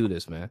 nah, I'm going to do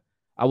this, man.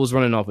 I was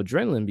running off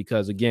adrenaline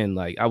because, again,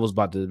 like I was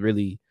about to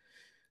really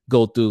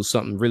go through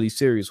something really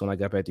serious when I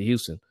got back to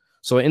Houston.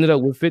 So I ended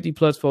up with 50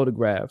 plus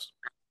photographs.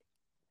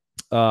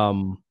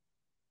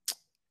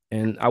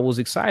 And I was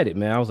excited,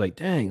 man. I was like,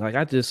 dang, like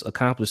I just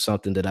accomplished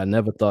something that I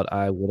never thought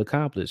I would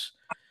accomplish.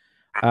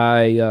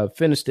 I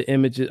finished the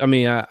images. I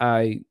mean,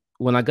 I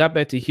when I got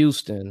back to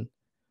Houston,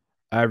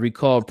 I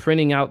recall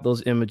printing out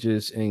those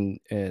images and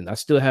I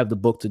still have the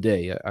book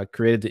today. I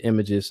created the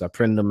images, I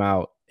printed them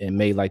out and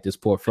made like this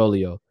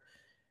portfolio.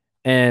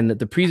 And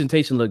the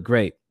presentation looked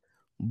great.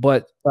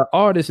 But the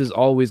artist is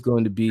always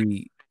going to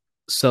be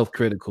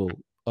self-critical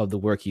of the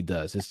work he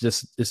does.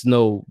 It's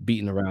no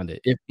beating around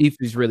it. If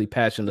he's really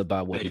passionate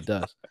about what he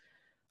does.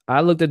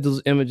 I looked at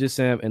those images,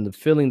 Sam, and the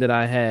feeling that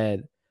I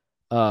had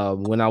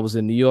when I was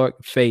in New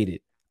York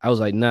faded. I was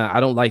like, nah, I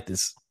don't like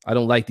this. I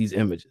don't like these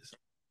images.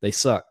 They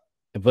suck.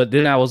 But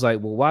then I was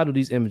like, well, why do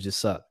these images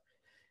suck?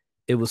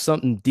 It was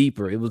something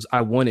deeper.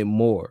 I wanted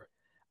more.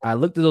 I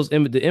looked at those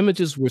images. The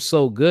images were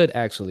so good,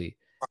 actually,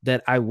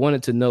 that I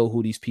wanted to know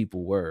who these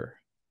people were.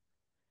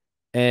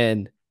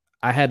 And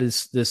I had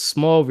this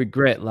small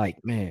regret,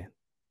 like, man,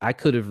 I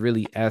could have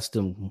really asked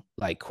them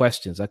like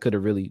questions. I could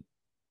have really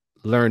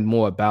learned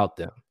more about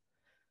them.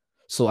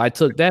 So I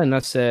took that and I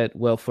said,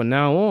 well, from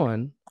now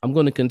on, I'm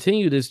going to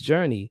continue this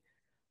journey,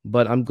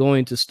 but I'm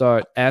going to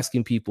start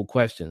asking people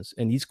questions.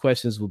 And these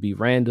questions will be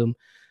random.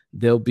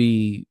 There'll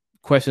be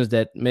questions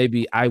that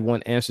maybe I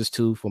want answers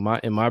to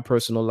in my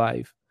personal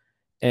life.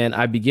 And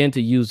I began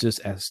to use this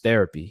as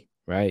therapy,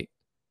 right?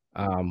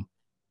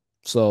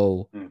 It's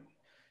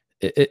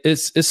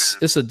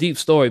a deep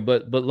story,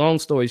 but long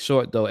story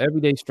short, though,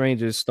 Everyday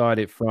Strangers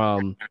started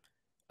from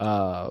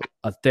a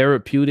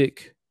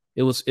therapeutic.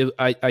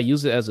 I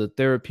use it as a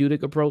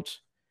therapeutic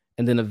approach,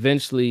 and then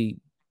eventually,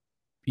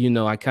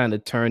 I kind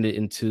of turned it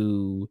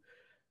into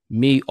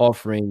me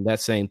offering that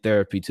same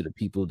therapy to the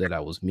people that I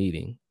was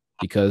meeting.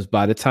 Because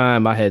by the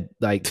time I had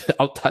I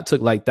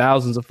took like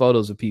thousands of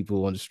photos of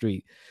people on the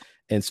street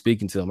and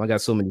speaking to them, I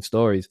got so many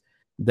stories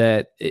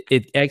that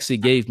it actually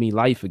gave me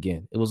life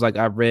again. It was like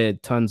I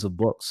read tons of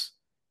books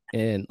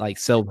and like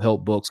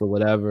self-help books or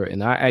whatever.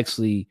 And I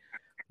actually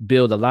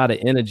build a lot of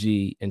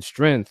energy and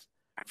strength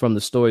from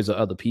the stories of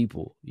other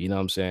people. You know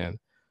what I'm saying?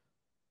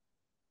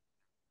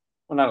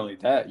 Well, not only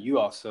that, you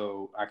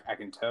also, I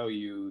can tell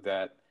you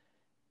that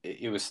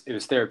it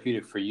was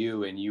therapeutic for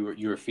you, and you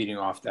were feeding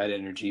off that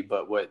energy.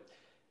 But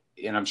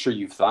and I'm sure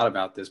you've thought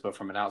about this, but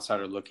from an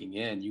outsider looking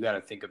in, you got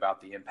to think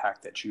about the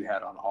impact that you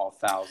had on all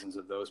thousands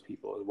of those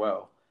people as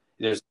well.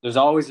 There's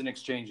always an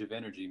exchange of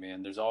energy,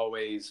 man. There's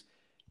always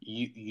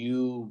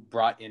you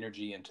brought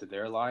energy into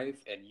their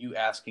life, and you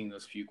asking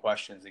those few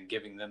questions and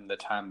giving them the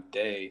time of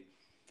day.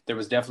 There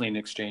was definitely an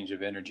exchange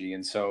of energy,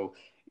 and so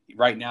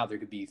right now there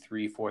could be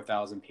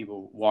 3,000-4,000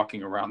 people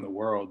walking around the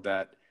world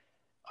that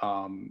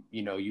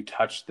you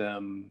touch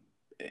them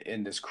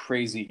in this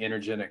crazy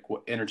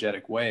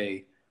energetic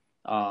way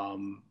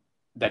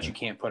that you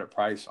can't put a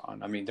price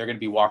on. I mean, they're going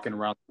to be walking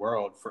around the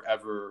world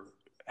forever,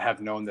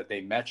 have known that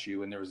they met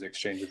you and there was an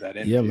exchange of that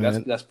energy. Yeah,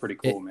 man. That's pretty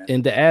cool, man.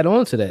 And to add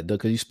on to that, though,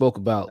 because you spoke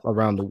about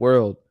around the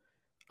world,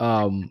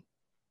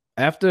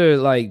 after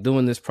like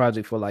doing this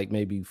project for like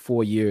maybe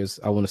 4 years,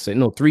 I want to say,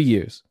 no, 3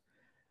 years,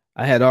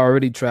 I had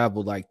already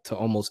traveled like to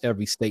almost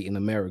every state in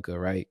America,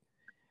 right?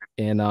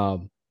 And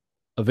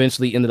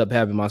eventually ended up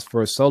having my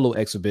first solo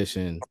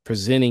exhibition,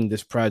 presenting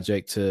this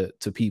project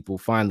to people.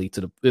 Finally,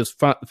 it was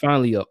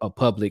finally a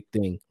public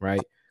thing,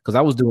 right? Because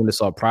I was doing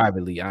this all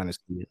privately,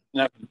 honestly.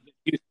 No,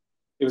 it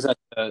was at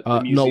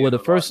the museum. No,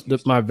 well,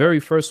 my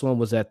very first one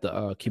was at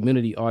the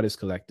Community Artist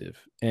Collective,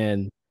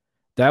 and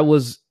that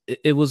was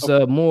it was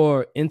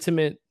more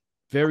intimate,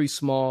 very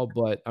small,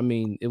 but I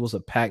mean, it was a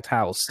packed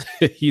house.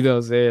 You know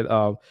what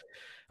I'm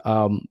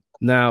saying?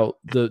 Now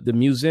the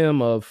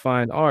Museum of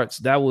Fine Arts,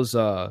 that was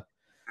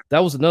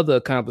another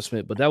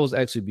accomplishment, but that was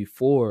actually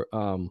before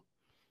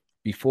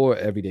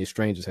Everyday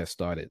Strangers had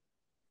started.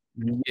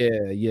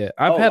 Yeah.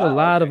 I've had a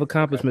lot of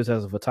accomplishments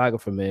as a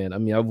photographer, man. I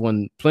mean, I've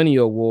won plenty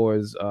of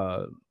awards,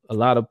 a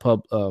lot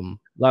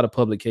of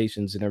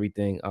publications and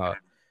everything.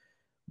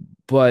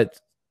 But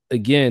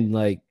again,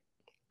 like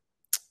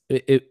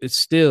it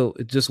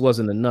just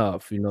wasn't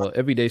enough. You know,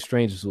 Everyday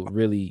Strangers were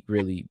really,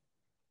 really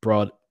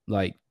brought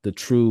like the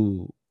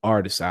true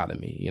artist out of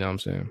me. You know what I'm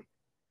saying?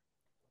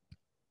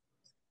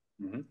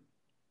 Mm-hmm.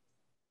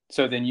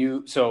 So then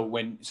you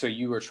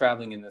were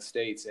traveling in the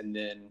States, and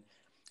then,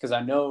 because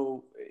I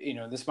know, you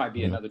know, this might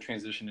be another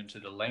transition into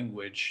the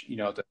language, you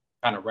know, to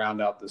kind of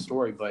round out the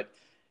story, but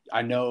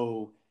I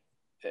know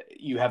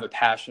you have a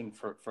passion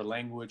for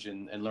language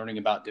and learning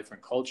about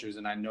different cultures.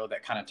 And I know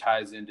that kind of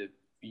ties into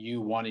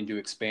you wanting to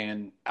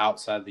expand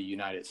outside the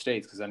United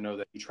States, because I know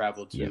that you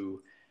traveled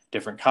to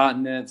different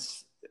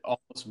continents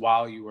almost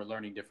while you were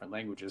learning different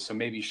languages. So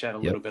maybe shed a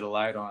little bit of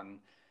light on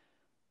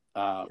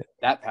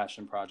that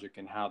passion project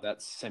and how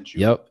that sent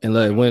you. And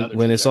like,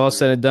 when it's all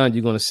said and done,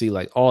 you're going to see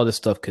like all this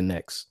stuff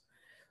connects.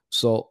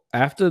 So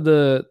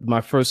after my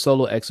first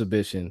solo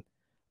exhibition,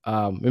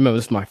 remember,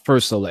 this is my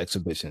first solo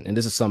exhibition, and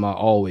this is something I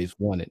always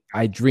wanted.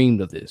 I dreamed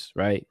of this,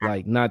 right?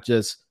 Like, not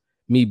just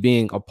me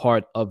being a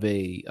part of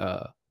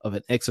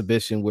an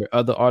exhibition where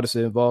other artists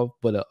are involved,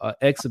 but an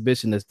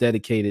exhibition that's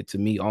dedicated to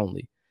me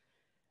only.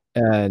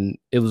 And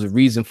it was a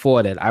reason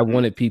for that. I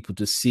wanted people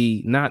to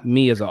see not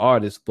me as an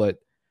artist, but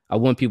I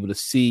want people to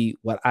see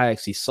what I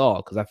actually saw,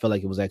 because I felt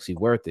like it was actually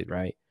worth it,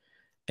 right?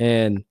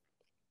 And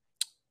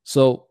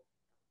so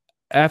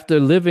after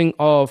living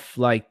off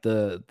like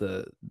the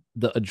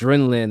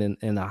adrenaline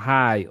and the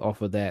high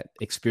off of that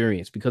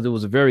experience, because it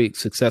was a very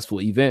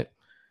successful event,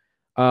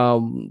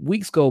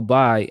 weeks go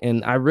by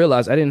and I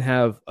realized I didn't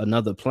have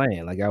another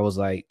plan. Like, I was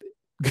like,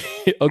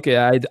 okay,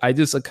 I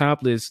just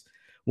accomplished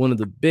one of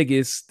the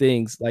biggest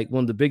things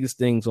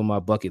on my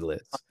bucket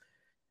list.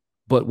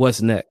 But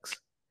what's next?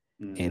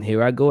 And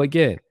here I go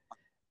again.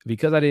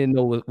 Because I didn't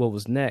know what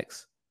was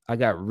next, I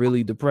got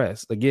really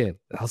depressed again.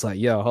 I was like,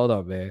 yo, hold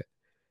on, man.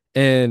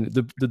 And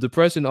the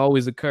depression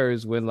always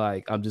occurs when,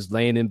 like, I'm just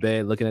laying in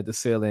bed looking at the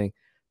ceiling,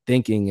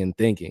 thinking.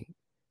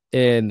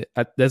 And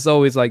it's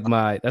always like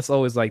a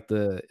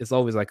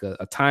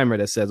timer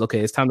that says, okay,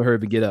 it's time to hurry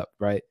up and get up,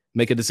 right?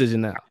 Make a decision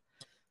now.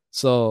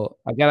 So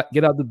I got to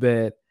get out of the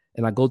bed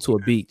and I go to a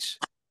beach,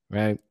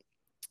 right?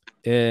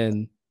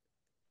 And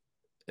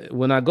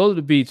when I go to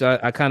the beach,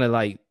 I kind of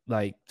like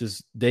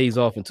just daze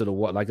off into the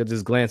water. Like, I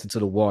just glance into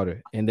the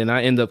water, and then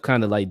I end up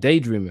kind of like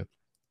daydreaming.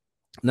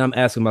 And I'm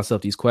asking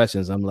myself these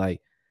questions. I'm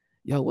like,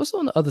 yo, what's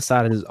on the other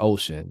side of this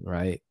ocean,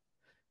 right?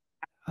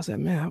 I said,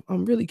 man,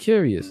 I'm really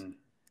curious.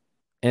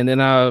 And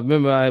then I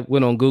remember I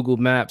went on Google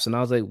Maps and I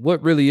was like,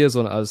 what really is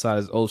on the other side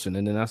of this ocean?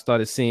 And then I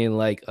started seeing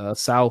like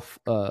South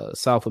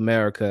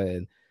America.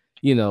 And,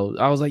 you know,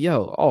 I was like,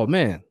 yo, oh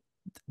man,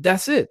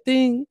 that's it.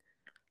 Ding.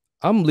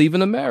 I'm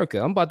leaving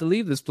America. I'm about to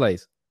leave this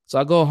place. So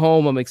I go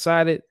home. I'm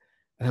excited.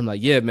 And I'm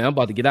like, yeah, man, I'm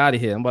about to get out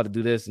of here. I'm about to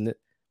do this. And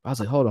I was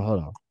like, hold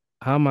on.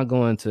 How am I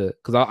going to,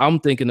 because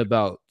I'm thinking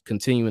about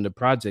continuing the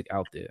project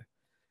out there.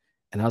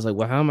 And I was like,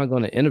 well, how am I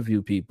going to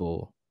interview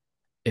people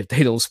if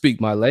they don't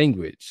speak my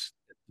language?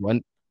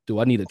 Do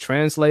I need a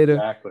translator?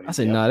 Exactly. I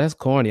said, nah, that's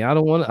corny. I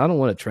don't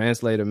want a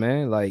translator,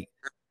 man. Like,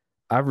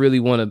 I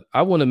want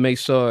to make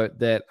sure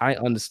that I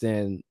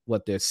understand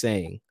what they're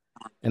saying.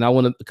 And I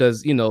want to,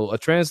 because, you know, a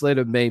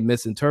translator may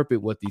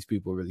misinterpret what these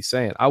people are really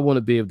saying. I want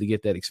to be able to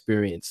get that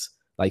experience,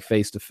 like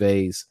face to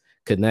face,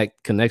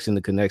 connection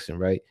to connection,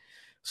 right?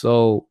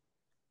 So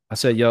I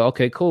said, yo,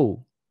 okay,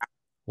 cool.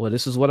 Well,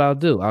 this is what I'll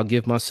do. I'll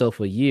give myself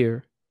a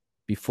year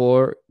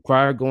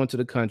prior going to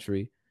the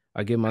country.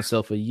 I give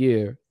myself a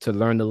year to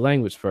learn the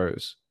language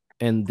first,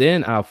 and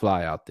then I'll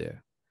fly out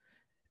there.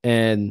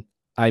 And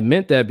I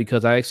meant that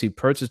because I actually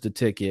purchased the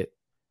ticket.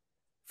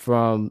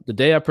 From the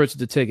day I purchased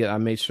the ticket, I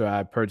made sure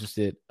I purchased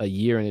it a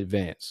year in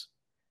advance.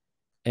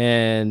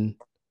 And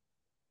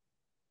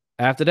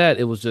after that,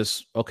 it was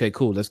just, okay,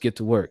 cool, let's get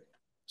to work.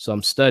 So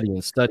I'm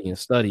studying.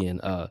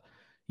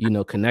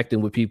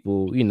 connecting with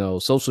people.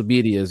 Social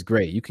media is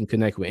great. You can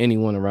connect with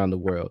anyone around the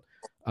world.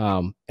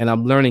 And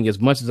I'm learning as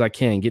much as I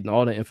can, getting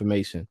all the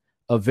information.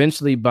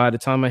 Eventually, by the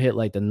time I hit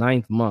like the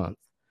 9th month,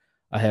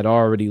 I had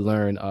already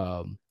learned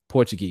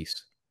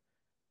Portuguese.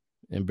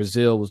 And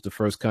Brazil was the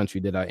first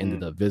country that I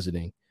ended up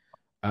visiting.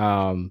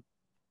 And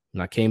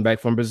I came back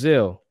from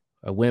Brazil.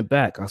 I went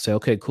back. I said,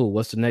 okay, cool.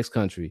 What's the next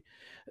country?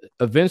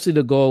 Eventually,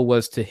 the goal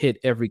was to hit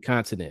every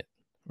continent,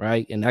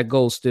 right? And that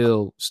goal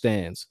still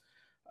stands.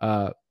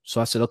 So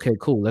I said, okay,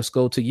 cool. Let's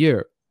go to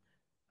Europe.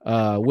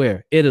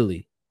 Where?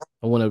 Italy.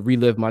 I want to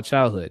relive my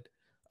childhood.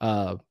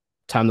 Time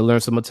to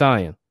learn some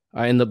Italian.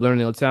 I ended up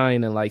learning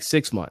Italian in like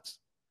 6 months,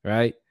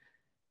 right?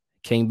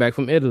 Came back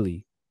from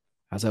Italy.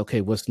 I said,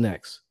 okay, what's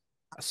next?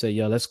 I said,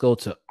 yo, let's go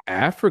to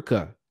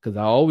Africa. Because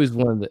I always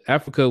wanted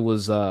Africa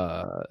was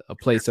a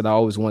place that I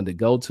always wanted to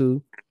go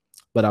to,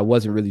 but I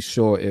wasn't really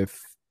sure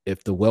if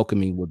the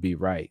welcoming would be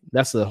right.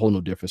 That's a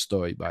whole different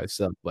story by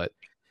itself. But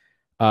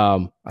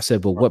I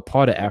said, but what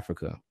part of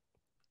Africa?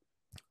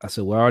 I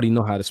said, well, I already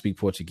know how to speak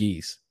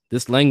Portuguese.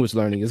 This language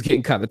learning is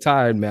getting kind of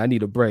tired, man. I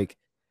need a break.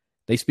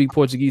 They speak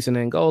Portuguese in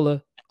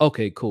Angola.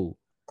 Okay, cool.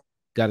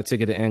 Got a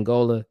ticket to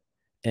Angola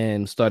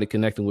and started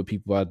connecting with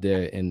people out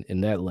there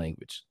in that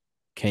language.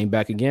 Came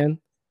back again.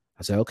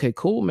 I said, okay,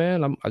 cool,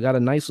 man. I got a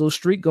nice little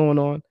streak going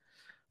on.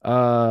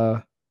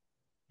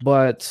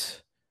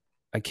 But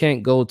I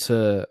can't go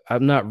to,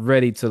 I'm not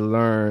ready to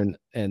learn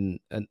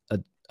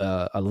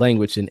a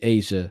language in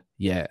Asia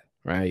yet,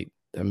 right?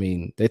 I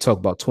mean, they talk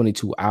about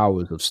 22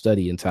 hours of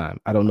studying time.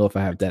 I don't know if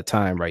I have that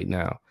time right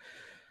now.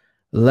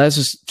 Let's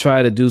just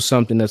try to do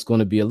something that's going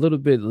to be a little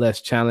bit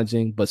less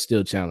challenging, but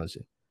still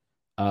challenging.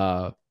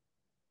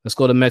 Let's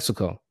go to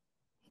Mexico.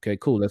 Okay,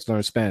 cool. Let's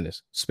learn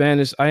Spanish.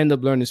 I ended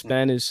up learning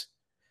Spanish.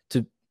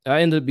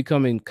 I ended up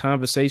becoming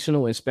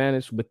conversational in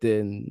Spanish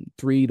within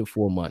 3 to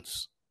 4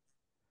 months.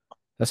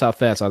 That's how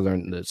fast I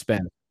learned the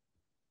Spanish.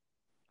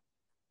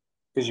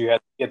 Because you had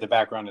to get the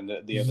background in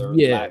the other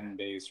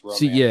Latin-based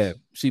romance.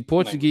 See,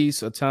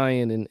 Portuguese,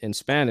 Italian, and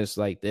Spanish,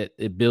 like that,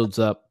 it builds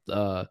up.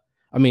 I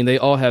mean, they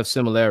all have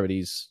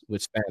similarities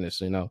with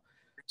Spanish,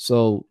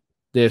 So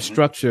their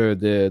structure,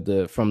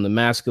 the from the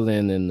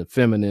masculine and the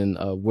feminine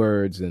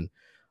words, and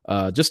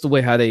just the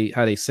way how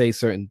they say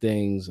certain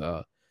things,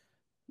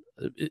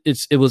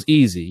 it was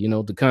easy,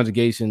 the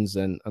conjugations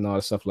and all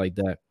the stuff like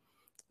that.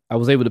 I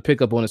was able to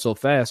pick up on it so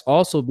fast.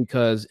 Also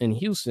because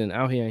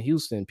out here in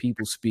Houston,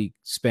 people speak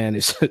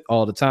Spanish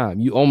all the time.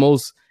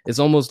 It's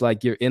almost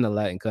like you're in a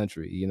Latin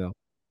country,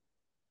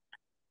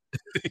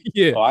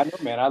 Yeah. Oh, I know,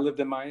 man. I lived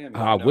in Miami.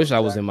 I wish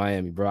I was in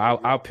Miami, bro.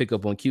 I'll pick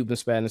up on Cuban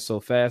Spanish so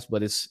fast,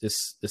 but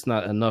it's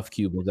not enough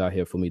Cubans out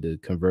here for me to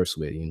converse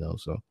with,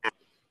 So.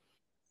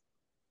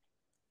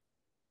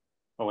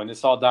 Well, when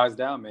this all dies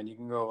down, man, you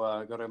can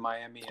go to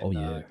Miami and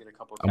get a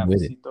couple of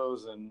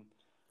cafecitos and.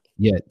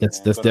 Yeah, that's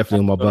definitely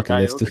on my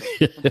bucket list too.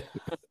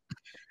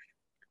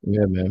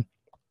 Yeah, man.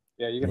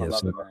 Yeah, you're gonna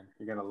love it, man.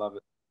 You're gonna love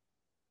it.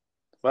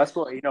 Well, that's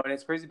cool. And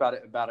it's crazy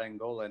about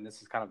Angola, and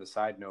this is kind of a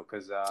side note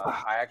because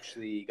I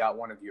actually got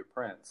one of your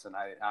prints, and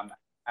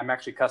I'm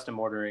actually custom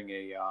ordering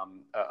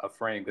a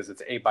frame because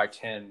it's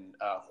 8x10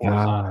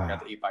 horizontal. I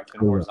got the 8x10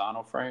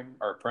 horizontal frame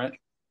or print,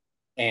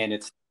 and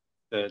it's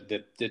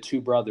the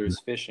two brothers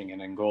fishing in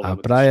Angola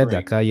with Praia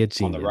the da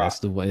Caia on the rock.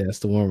 That's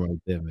the one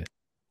right there, man.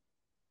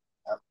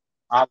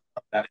 I love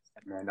that,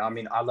 man. I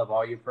mean, I love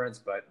all your prints,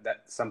 but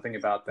something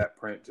about that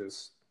print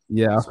just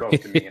spoke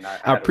to me, and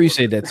I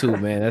appreciate that too,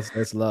 man.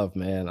 That's love,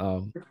 man.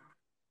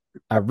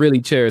 I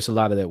really cherish a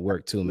lot of that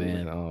work too,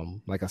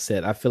 man. Like I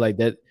said, I feel like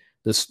that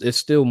there's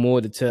still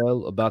more to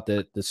tell about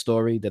the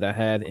story that I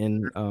had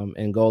in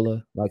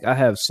Angola. Like I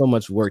have so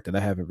much work that I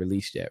haven't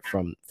released yet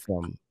from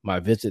my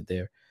visit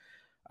there.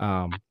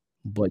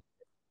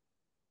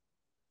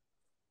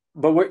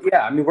 But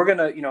we're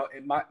gonna,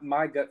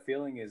 my gut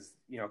feeling is,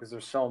 because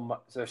there's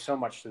so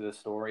much to this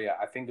story.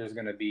 I think there's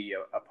gonna be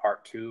a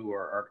part 2,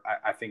 or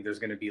I think there's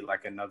gonna be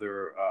like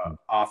another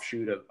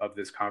offshoot of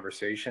this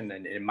conversation,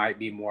 and it might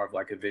be more of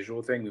like a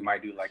visual thing. We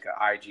might do like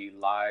a IG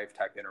live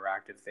type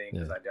interactive thing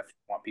because I definitely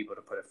want people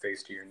to put a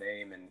face to your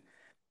name, and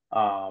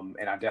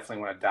I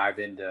definitely want to dive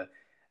into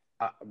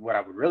what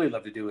I would really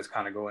love to do is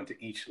kind of go into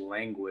each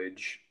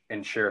language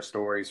and share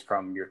stories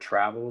from your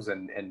travels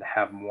and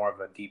have more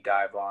of a deep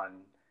dive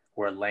on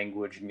where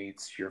language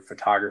meets your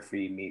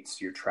photography meets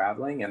your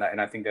traveling. And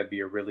I think that'd be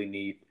a really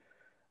neat,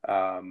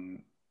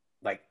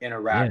 like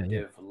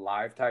interactive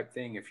live type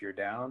thing if you're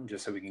down,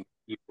 just so we can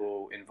get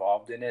people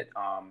involved in it.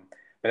 But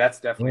that's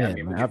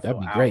definitely, that'd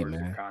be great,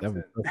 man.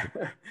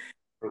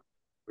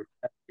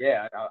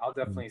 Yeah, I'll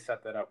definitely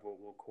set that up.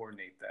 We'll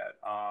coordinate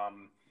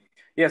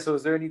that. So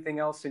is there anything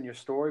else in your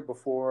story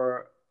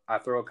before I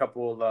throw a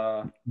couple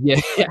of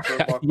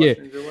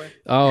questions your way?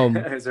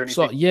 Is there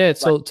anything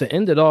so to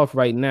end it off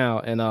right now,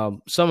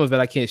 and some of it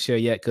I can't share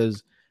yet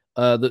because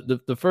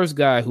the first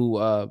guy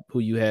who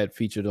you had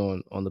featured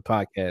on the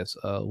podcast,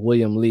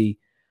 William Lee,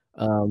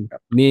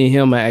 me and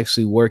him are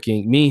actually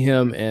working. Me,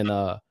 him, and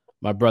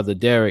my brother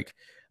Derek,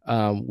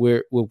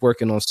 we're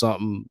working on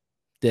something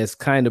that's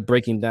kind of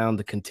breaking down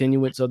the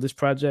continuance of this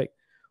project,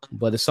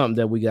 but it's something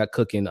that we got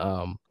cooking,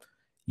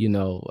 you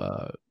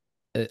know,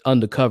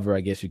 undercover,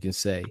 I guess you can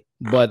say.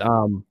 But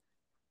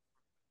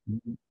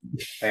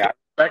Hey,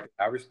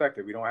 I respect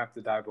it. We don't have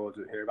to divulge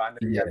it here, but I know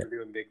you yeah, guys are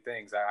doing big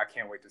things. I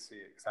can't wait to see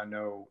it because I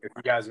know if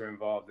you guys are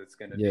involved, it's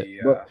going to yeah. be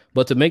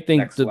But to make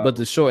things, next but level.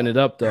 to shorten it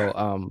up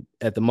though,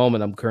 at the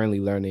moment I'm currently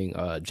learning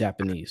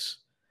Japanese.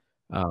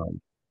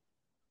 Um,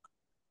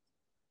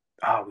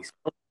 Oh, we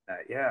spoke about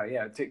that. Yeah,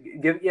 yeah. To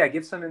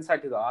give some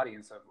insight to the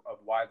audience of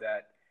why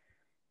that,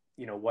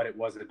 what it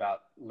was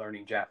about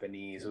learning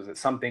Japanese. Was it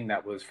something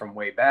that was from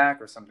way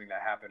back or something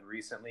that happened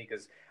recently?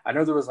 Because I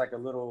know there was like a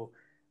little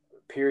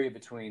period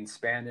between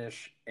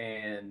Spanish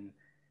and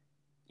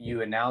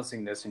you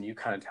announcing this and you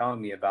kind of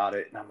telling me about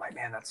it, and I'm like,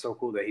 man, that's so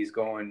cool that he's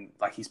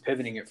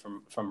pivoting it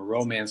from a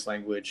Romance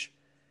language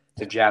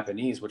to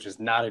Japanese, which is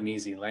not an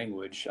easy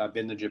language. I've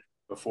been to Japan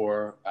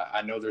before.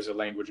 I know there's a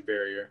language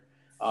barrier.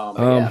 But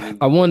yeah, I mean,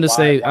 I wanted to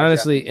say why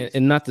honestly, Japanese?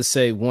 and not to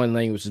say one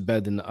language is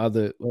better than the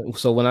other.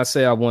 So when I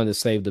say I wanted to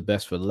save the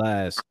best for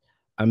last,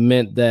 I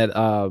meant that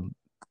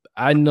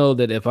I know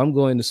that if I'm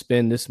going to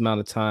spend this amount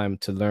of time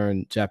to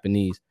learn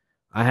Japanese,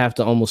 I have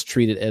to almost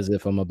treat it as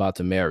if I'm about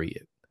to marry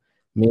it.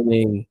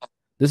 Meaning,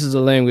 this is a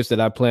language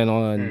that I plan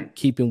on Mm,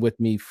 keeping with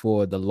me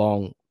for the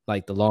long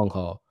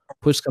haul.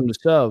 Push come to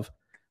shove,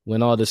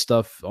 when all this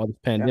stuff, all this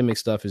yeah. pandemic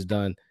stuff is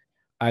done,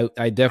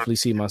 I definitely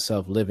see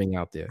myself living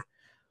out there.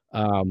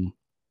 Um,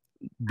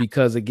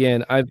 because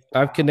again, I've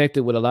Wow.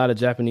 connected with a lot of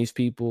Japanese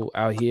people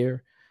out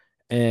here,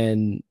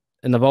 and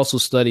I've also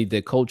studied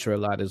their culture a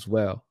lot as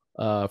well.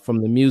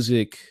 From the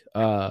music,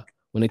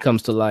 when it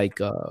comes to like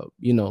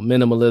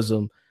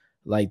minimalism,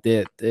 like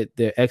they're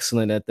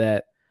excellent at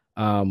that.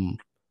 Um,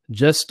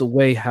 just the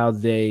way how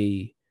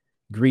they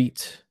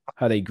greet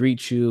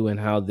you and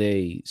how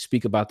they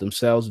speak about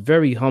themselves,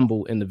 very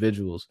humble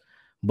individuals,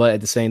 but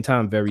at the same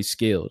time very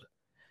skilled.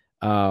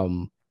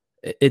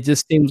 It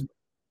just seems,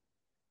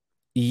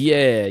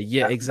 yeah,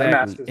 yeah, That exactly.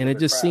 masters And of it the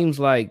just craft. seems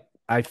like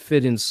I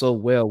fit in so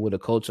well with a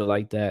culture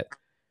like that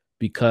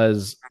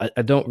because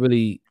I don't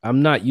really,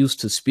 I'm not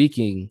used to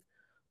speaking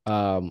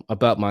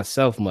about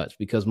myself much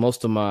because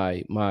most of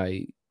my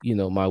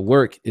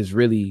work is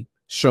really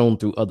shown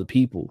through other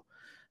people.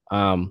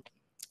 Um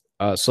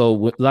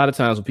so a lot of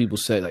times when people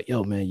say like,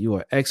 yo man, you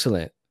are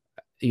excellent,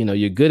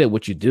 you're good at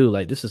what you do,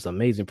 like this is an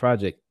amazing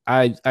project,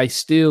 I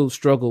still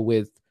struggle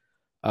with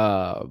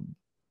uh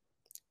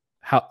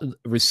how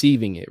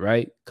receiving it,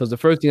 right? Because the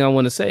first thing I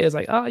want to say is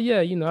like, oh yeah,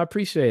 I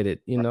appreciate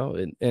it,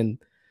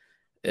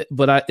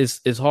 but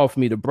it's hard for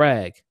me to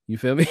brag. You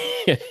feel me?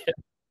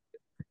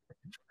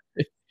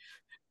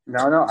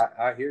 No, no,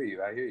 I hear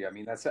you. I hear you. I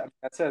mean, that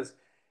says,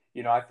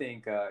 I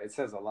think it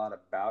says a lot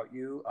about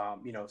you.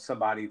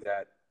 Somebody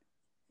that,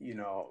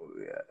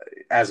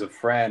 as a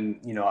friend,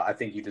 I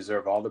think you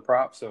deserve all the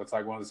props. So it's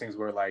like one of those things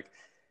where like,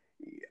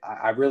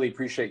 I really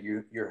appreciate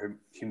your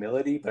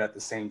humility, but at the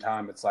same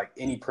time, it's like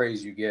any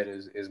praise you get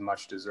is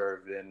much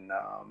deserved. And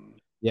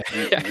Yeah.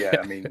 yeah,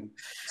 I mean,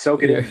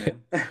 soak it Yeah. in,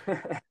 man.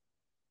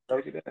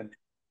 Soak it in.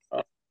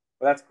 But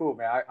that's cool,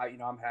 man.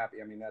 I'm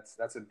happy. I mean,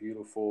 that's a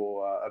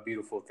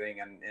beautiful thing,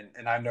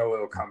 and I know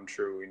it'll come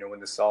true. When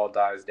this all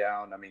dies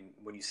down. I mean,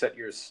 when you set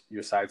your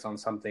sights on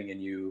something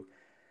and you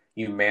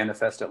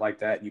manifest it like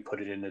that, and you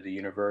put it into the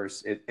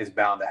universe, it's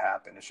bound to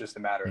happen. It's just a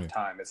matter of Mm.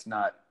 time. It's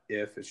not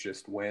if, it's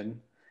just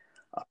when.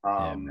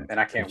 Yeah, man. And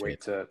I can't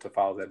Appreciate wait it. to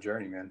follow that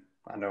journey, man.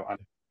 I'm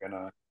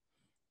gonna,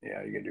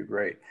 yeah, you're gonna do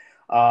great.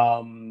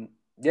 Um,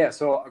 yeah.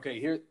 So okay,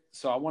 here.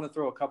 So I want to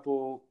throw a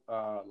couple,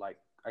 like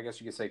I guess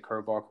you could say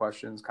curveball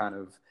questions, kind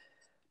of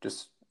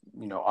just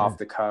Yeah. off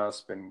the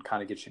cusp, and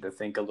kind of get you to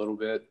think a little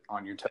bit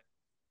on your.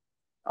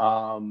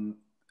 Um,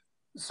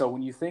 so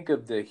when you think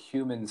of the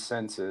human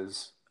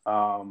senses,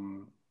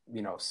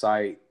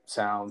 sight,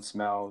 sound,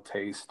 smell,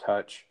 taste,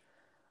 touch,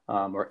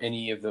 or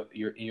any of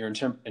your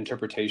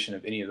interpretation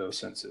of any of those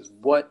senses,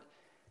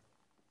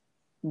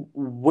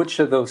 which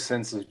of those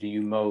senses do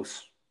you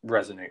most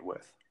resonate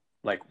with?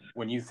 Like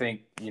when you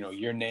think,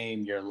 your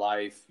name, your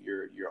life,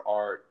 your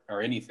art,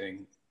 or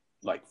anything,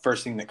 like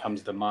first thing that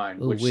comes to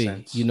mind, Oh, which wait.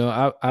 sense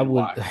I and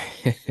would why?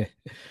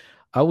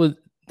 I would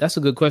that's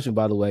a good question,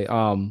 by the way.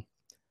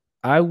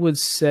 I would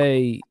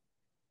say,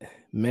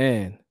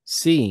 man,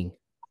 seeing.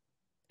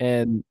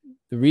 And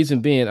the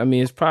reason being, I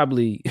mean, it's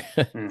probably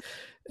Mm,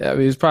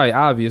 it's probably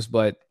obvious,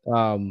 but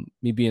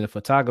me being a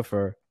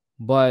photographer,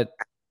 but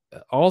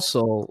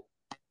also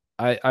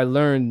I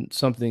learned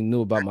something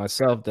new about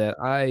myself, that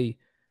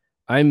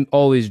I'm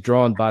always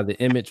drawn by the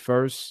image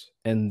first,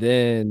 and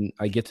then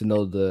I get to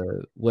know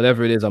the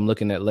whatever it is I'm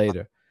looking at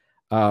later.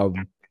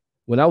 Um,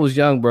 when I was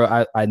young,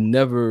 bro, I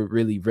never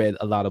really read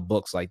a lot of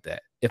books like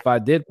that. If I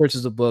did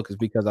purchase a book, it's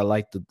because I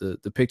liked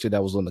the picture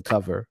that was on the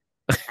cover,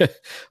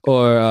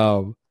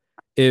 or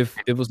if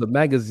it was a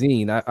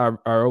magazine, I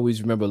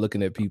always remember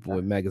looking at people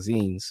in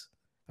magazines.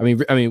 I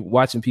mean,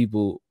 watching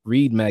people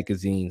read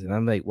magazines, and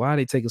I'm like, why are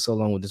they taking so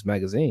long with this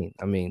magazine?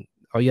 I mean,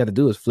 all you had to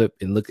do is flip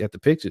and look at the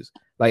pictures.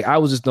 Like I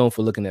was just known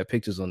for looking at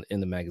pictures in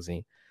the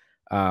magazine.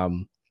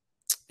 Um,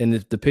 and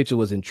if the picture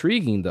was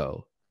intriguing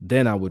though,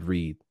 then I would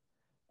read.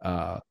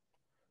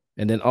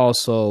 And then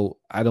also,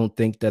 I don't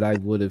think that I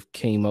would have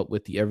came up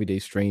with the Everyday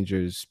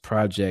Strangers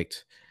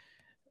project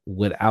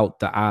without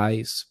the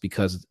eyes,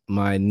 because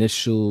my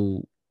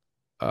initial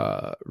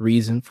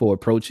reason for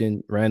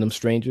approaching random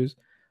strangers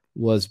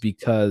was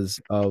because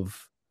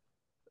of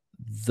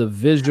the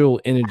visual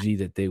energy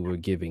that they were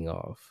giving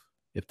off,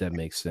 if that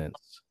makes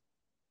sense.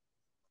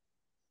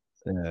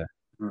 Yeah.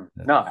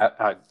 No,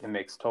 it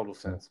makes total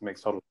sense. It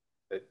makes total.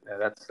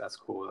 That's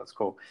cool. That's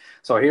cool.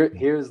 So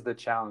here's the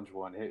challenge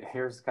one.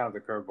 Here's kind of the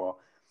curveball.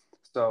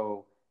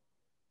 So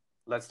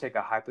let's take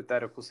a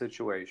hypothetical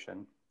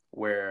situation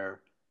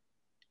where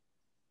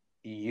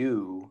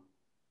you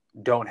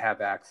don't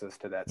have access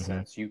to that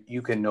sense.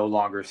 You can no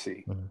longer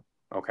see.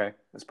 Okay,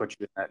 let's put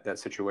you in that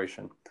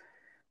situation.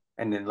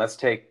 And then let's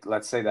say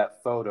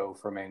that photo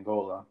from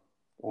Angola,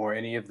 or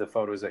any of the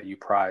photos that you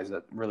prize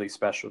that really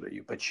special to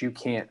you, but you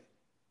can't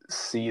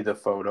see the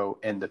photo,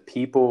 and the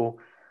people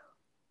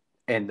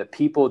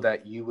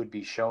that you would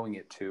be showing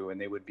it to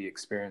and they would be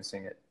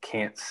experiencing it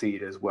can't see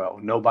it as well.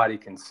 Nobody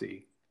can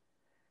see.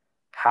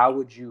 How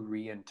would you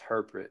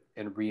reinterpret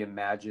and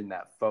reimagine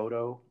that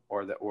photo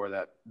or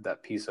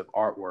that piece of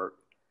artwork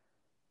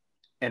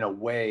in a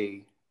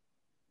way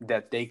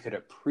that they could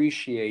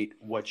appreciate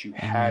what you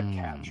had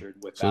captured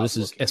without so this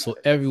is looking so at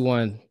it?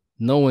 everyone,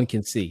 no one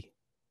can see.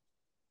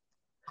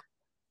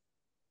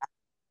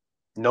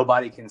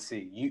 Nobody can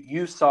see.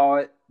 You saw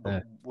it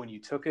when you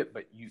took it,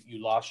 but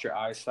you lost your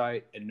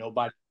eyesight, and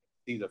nobody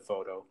can see the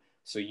photo.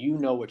 So you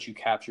know what you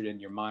captured in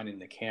your mind in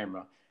the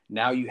camera.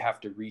 Now you have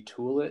to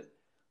retool it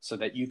so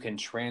that you can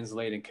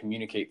translate and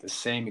communicate the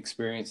same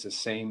experience, the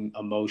same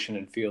emotion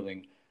and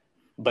feeling,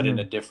 but in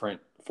a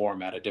different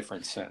format, a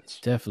different sense.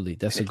 Definitely.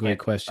 That's a great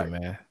question,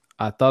 man.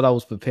 I thought I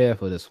was prepared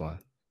for this one.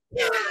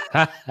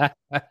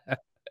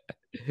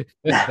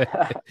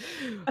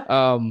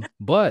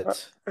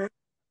 But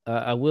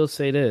I will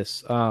say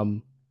this.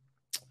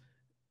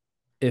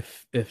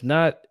 If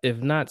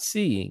not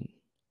seeing,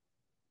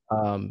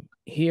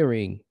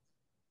 hearing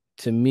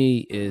to me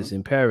is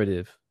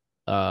imperative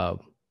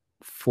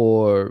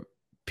for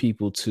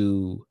people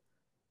to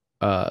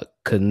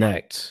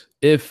connect.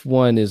 If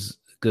one is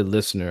a good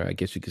listener, I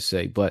guess you could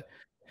say. But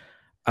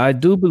I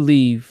do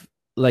believe,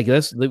 we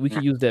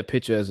could use that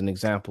picture as an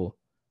example.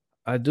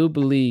 I do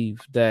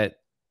believe that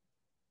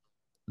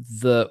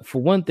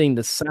for one thing,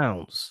 the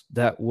sounds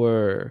that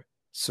were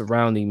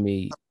surrounding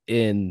me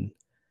in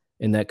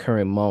that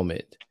current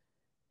moment,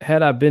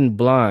 had I been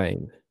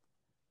blind,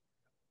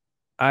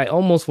 I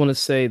almost want to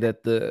say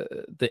that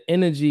the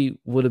energy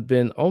would have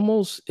been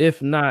almost,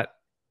 if not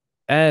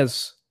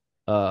as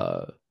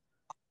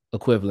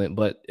equivalent,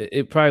 but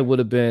it probably would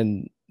have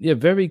been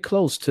very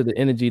close to the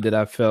energy that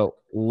I felt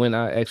when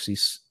I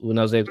was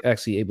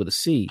actually able to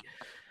see.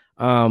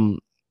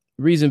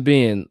 Reason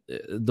being,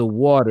 the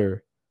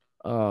water,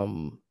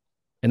 and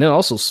then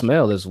also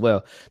smell as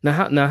well.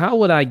 Now how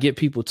would I get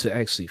people to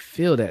actually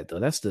feel that though?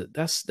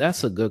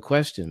 That's a good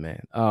question,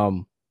 man.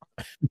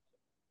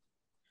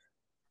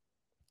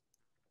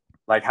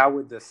 Like, how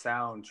would the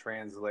sound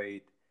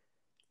translate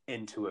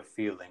into a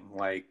feeling?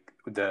 Like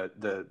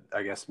the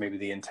I guess maybe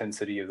the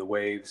intensity of the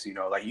waves, you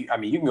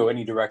can go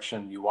any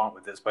direction you want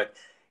with this, but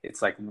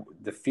it's like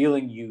the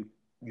feeling you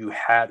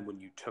had when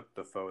you took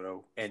the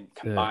photo and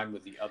combined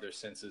with the other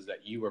senses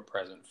that you were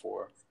present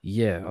for.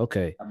 Yeah.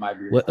 Okay. That might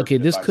be Well, okay.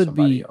 This could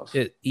be else.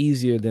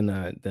 easier than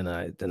I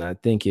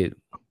think it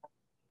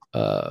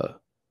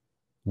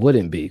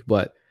wouldn't be.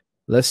 But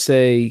let's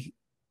say,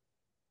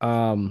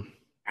 bro,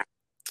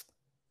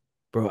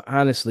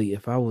 honestly,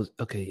 if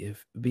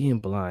being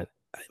blind,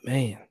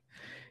 man,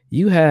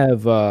 you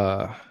have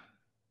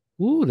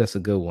that's a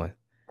good one.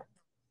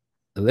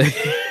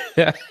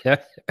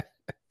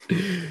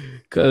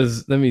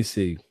 Because let me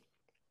see.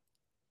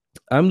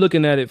 I'm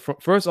looking at it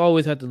first.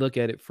 Always have to look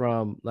at it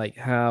from like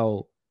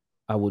how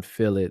I would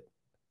feel it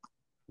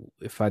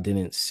if I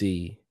didn't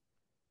see.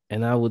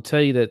 And I will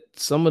tell you that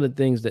some of the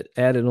things that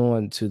added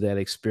on to that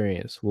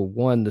experience were,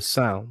 one, the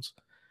sounds,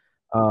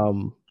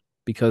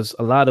 because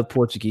a lot of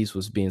Portuguese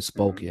was being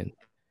spoken.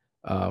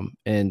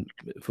 And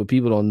for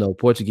people who don't know,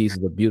 Portuguese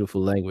is a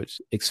beautiful language,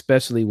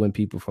 especially when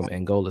people from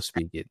Angola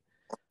speak it.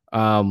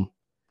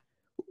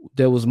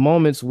 There was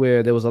moments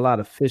where there was a lot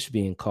of fish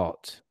being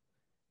caught,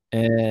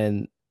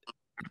 and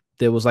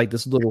there was like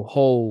this little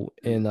hole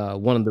in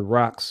one of the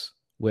rocks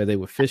where they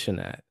were fishing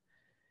at.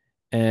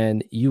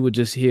 And you would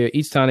just hear,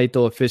 each time they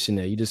throw a fish in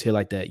there, you just hear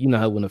like that. You know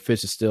how when a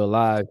fish is still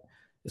alive,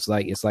 it's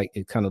like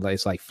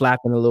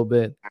flapping a little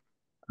bit.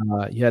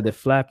 You had the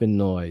flapping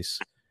noise.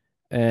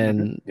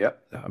 And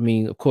I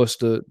mean, of course,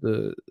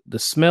 the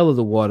smell of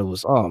the water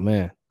was, oh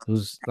man, it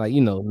was like,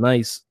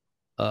 nice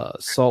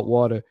salt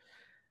water.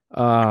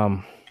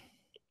 Let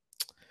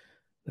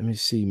me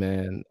see,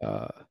 man.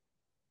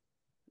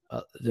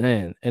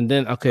 Man, and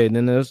then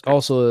there's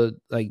also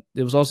there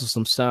was also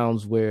some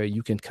sounds where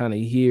you can kind of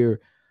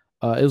hear.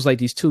 It was like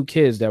these two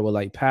kids that were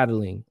like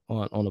paddling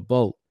on a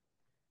boat,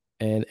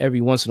 and every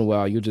once in a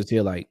while you just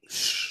hear like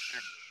shh,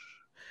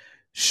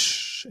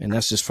 shh. and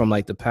that's just from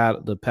like the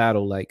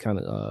paddle, like kind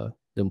of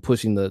them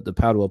pushing the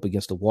paddle up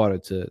against the water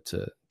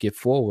to get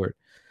forward.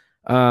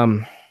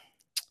 Bro,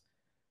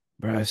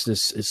 it's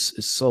just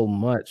it's so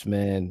much,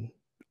 man.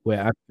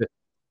 Where I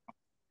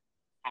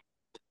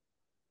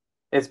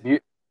It's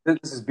beautiful.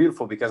 This is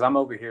beautiful because I'm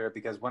over here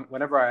because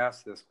whenever I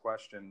ask this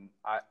question,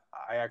 I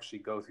actually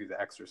go through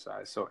the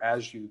exercise. So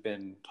as you've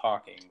been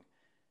talking,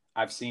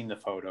 I've seen the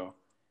photo,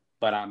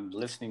 but I'm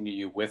listening to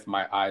you with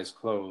my eyes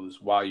closed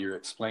while you're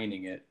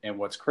explaining it. And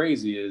what's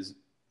crazy is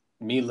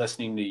me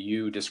listening to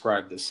you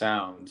describe the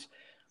sounds.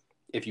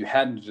 If you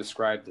hadn't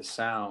described the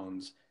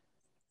sounds,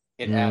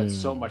 it adds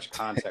so mm, much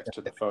context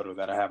to the photo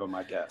that I have on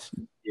my desk.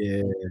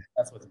 yeah,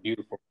 That's what's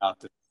beautiful about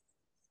this.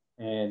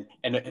 And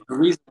the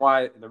reason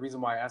why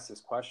I asked this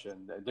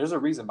question, there's a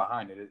reason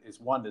behind it. It's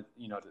one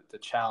to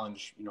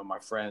challenge my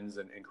friends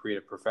and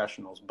creative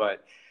professionals,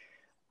 but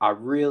I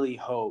really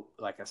hope,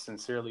 like I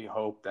sincerely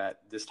hope that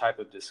this type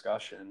of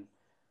discussion,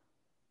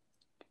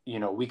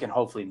 we can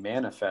hopefully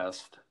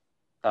manifest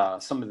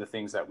some of the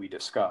things that we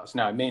discuss.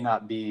 Now, it may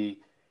not be,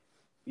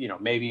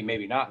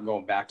 maybe not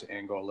going back to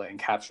Angola and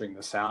capturing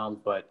the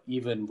sound, but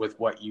even with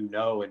what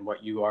and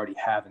what you already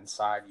have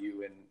inside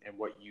you and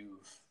what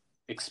you've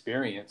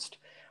experienced,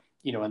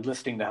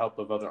 enlisting the help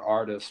of other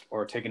artists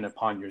or taking it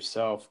upon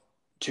yourself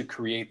to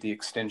create the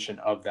extension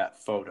of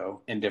that photo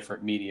in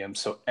different mediums.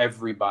 So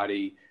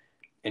everybody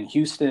in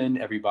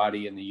Houston,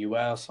 everybody in the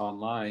US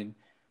online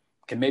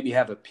can maybe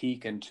have a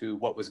peek into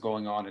what was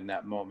going on in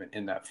that moment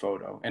in that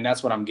photo. And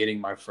that's what I'm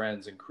getting my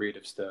friends and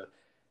creatives to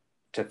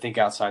think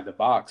outside the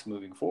box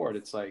moving forward.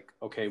 It's like,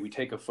 okay, we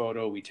take a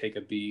photo, we take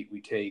a beat,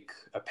 we take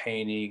a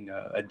painting,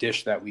 a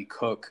dish that we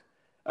cook,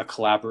 a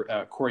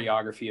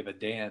choreography of a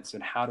dance,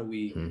 and how do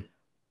we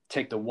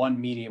take the one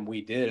medium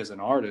we did as an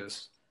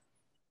artist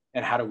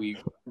and how do we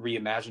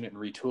reimagine it and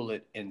retool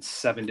it in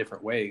 7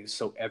 different ways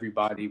so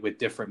everybody with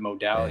different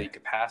modality man.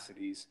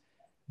 capacities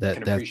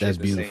can That's appreciate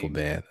the beautiful, same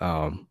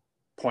man.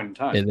 point in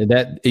time. And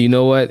that, you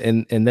know what,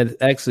 and that's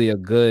actually a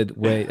good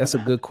way. That's a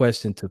good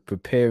question to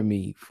prepare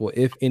me for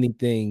if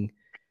anything,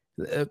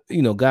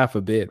 God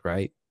forbid,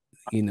 right?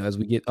 As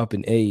we get up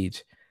in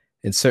age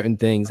and certain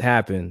things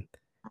happen,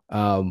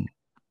 um,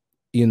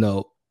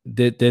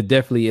 there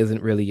definitely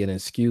isn't really an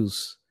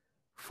excuse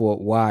for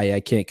why I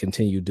can't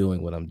continue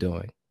doing what I'm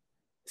doing.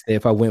 Say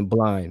if I went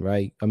blind,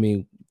 right? I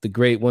mean,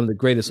 one of the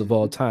greatest of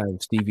all time,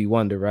 Stevie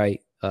Wonder, right?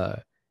 You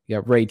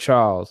got Ray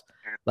Charles.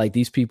 Like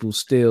these people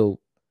still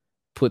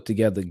put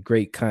together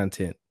great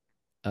content,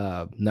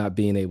 not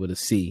being able to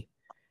see.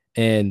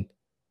 And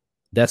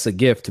that's a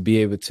gift to be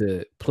able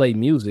to play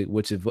music,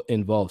 which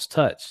involves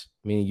touch.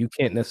 I mean, you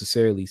can't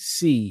necessarily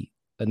see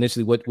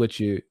initially what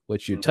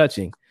you're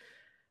touching,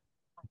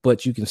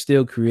 but you can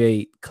still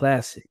create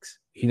classics.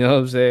 You know what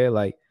I'm saying?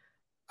 Like,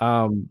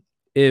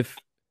 if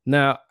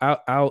now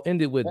I'll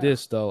end it with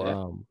this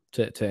though,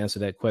 to answer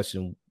that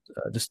question,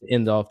 just to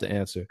end off the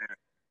answer.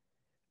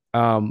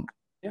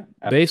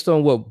 Based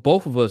on what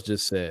both of us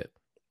just said,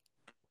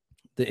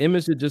 the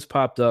image that just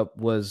popped up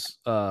was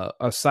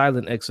a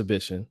silent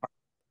exhibition.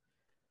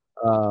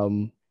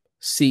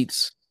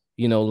 Seats,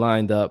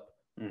 lined up,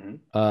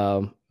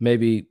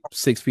 maybe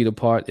 6 feet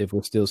apart if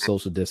we're still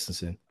social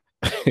distancing.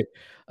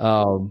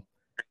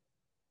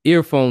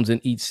 Earphones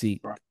in each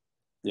seat,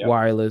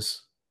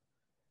 wireless,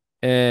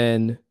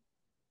 and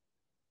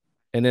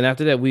then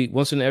after that,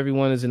 once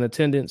everyone is in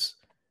attendance,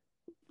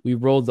 we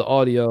rolled the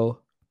audio,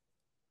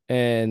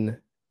 and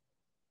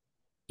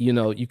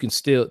you can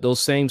still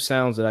those same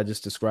sounds that I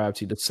just described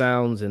to you, the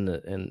sounds and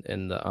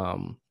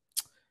the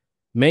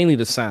mainly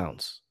the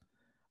sounds.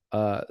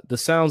 The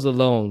sounds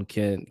alone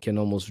can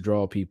almost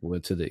draw people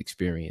into the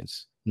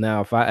experience.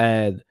 Now, if I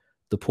add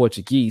the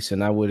Portuguese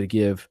and I were to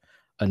give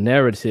a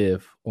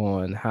narrative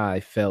on how I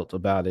felt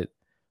about it,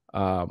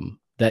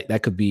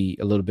 that could be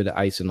a little bit of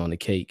icing on the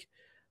cake.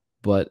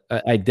 But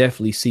I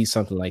definitely see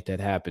something like that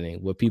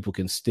happening where people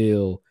can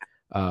still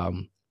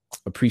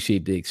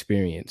appreciate the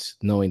experience,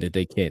 knowing that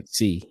they can't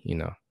see.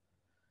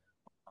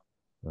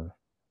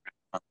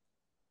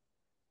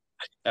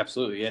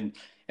 Absolutely.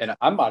 And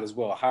I might as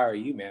well hire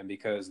you, man,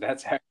 because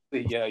that's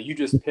actually you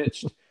just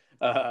pitched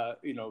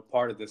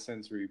part of the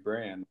sensory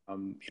brand.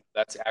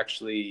 That's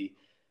actually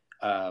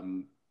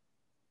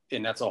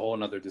and that's a whole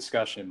nother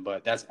discussion,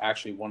 but that's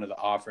actually one of the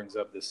offerings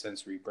of the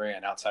sensory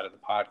brand outside of the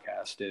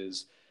podcast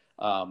is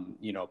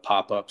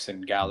pop-ups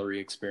and gallery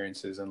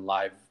experiences and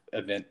live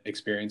event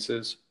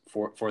experiences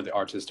for the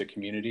artistic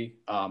community.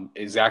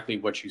 Exactly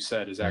what you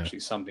said is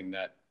actually something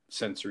that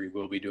Sensory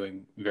will be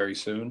doing very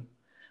soon.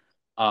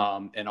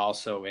 And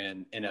also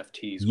in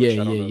NFTs, which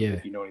I don't know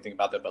if you know anything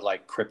about that, but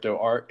like crypto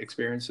art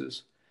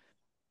experiences.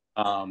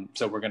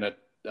 So we're going to,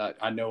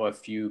 I know a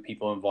few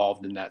people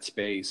involved in that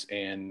space,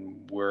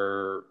 and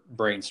we're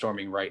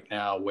brainstorming right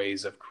now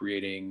ways of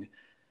creating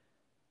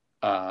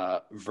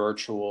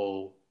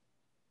virtual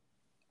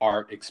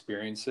art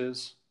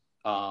experiences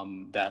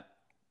that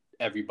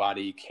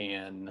everybody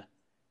can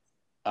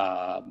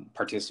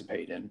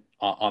participate in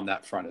on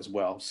that front as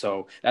well.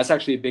 So that's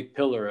actually a big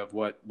pillar of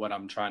what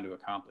I'm trying to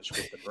accomplish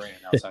with the brand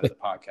outside of the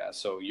podcast.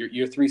 So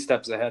you're 3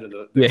 steps ahead of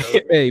the Yeah, curve,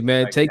 man. hey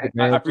man, Like, take it,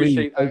 I man.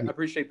 Please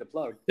appreciate take it. the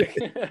plug.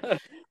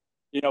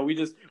 We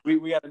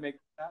got to make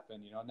this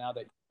happen. Now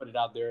that you put it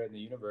out there in the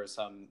universe,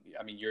 I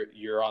mean, you're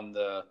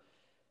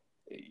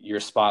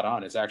spot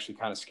on. It's actually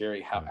kind of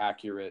scary how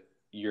accurate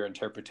your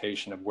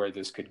interpretation of where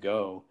this could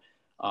go,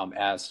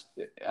 as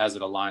it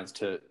aligns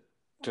to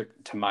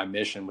my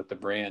mission with the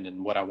brand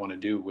and what I want to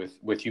do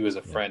with you as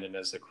a friend and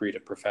as a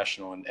creative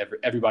professional and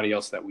everybody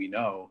else that we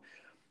know.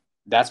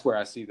 That's where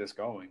I see this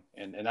going.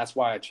 And that's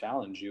why I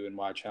challenge you and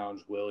why I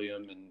challenge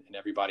William and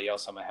everybody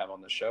else I'm going to have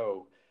on the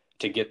show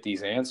to get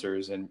these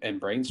answers and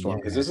brainstorm.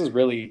 Because this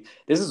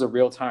is a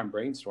real-time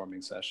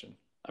brainstorming session.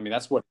 I mean,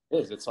 that's what it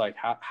is. It's like,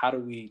 how do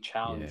we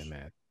challenge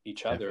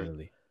each other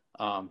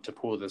to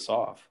pull this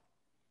off?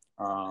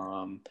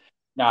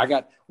 Now I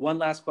got one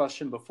last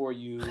question before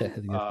you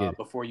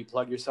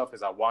plug yourself,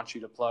 because I want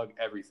you to plug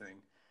everything.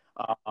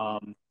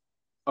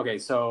 Okay,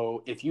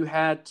 so if you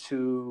had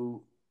the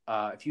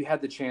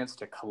chance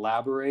to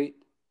collaborate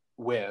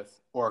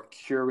with or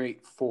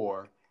curate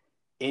for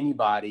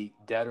anybody,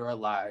 dead or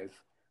alive,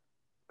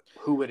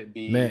 who would it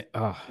be? Man,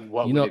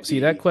 what would it see be,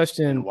 that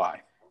question, and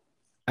why?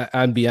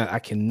 I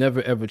can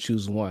never ever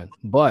choose one,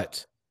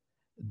 but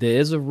there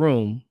is a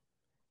room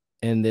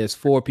and there's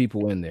 4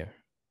 people in there.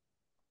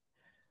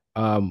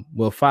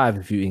 Well, 5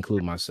 if you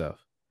include myself.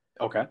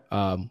 Okay.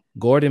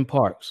 Gordon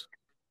Parks,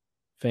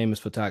 famous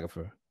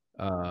photographer,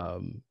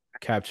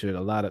 captured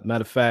a lot of.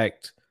 Matter of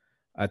fact,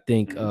 I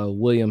think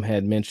William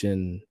had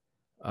mentioned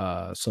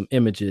some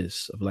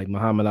images of like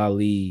Muhammad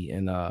Ali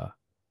and what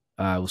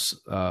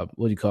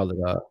do you call it?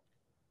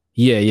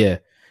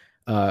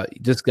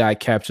 This guy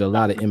captured a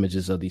lot of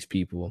images of these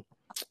people.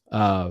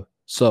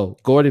 So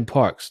Gordon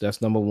Parks,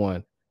 that's number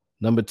 1.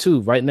 Number 2,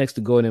 right next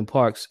to Gordon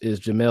Parks, is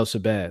Jamel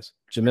Shabazz.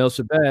 Jamel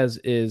Shabazz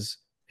is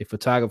a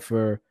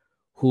photographer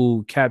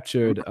who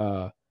captured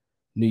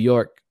New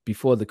York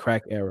before the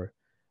crack era.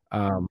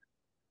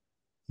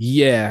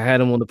 Yeah, I had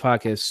him on the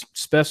podcast.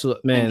 Special,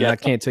 man. I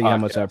can't tell you how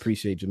much I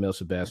appreciate Jamel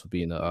Shabazz for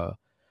being a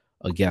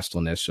guest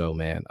on that show,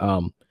 man.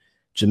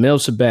 Jamel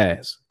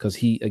Shabazz, because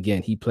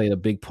he played a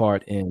big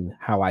part in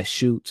how I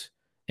shoot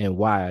and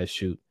why I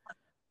shoot.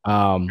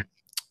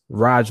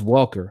 Raj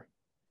Walker.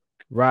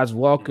 I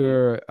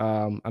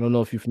don't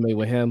know if you're familiar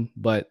with him,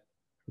 but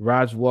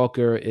Raj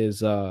Walker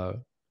is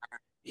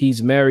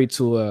he's married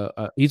to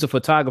he's a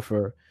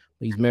photographer.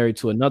 He's married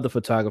to another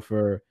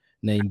photographer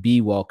named B.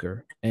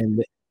 Walker.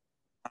 And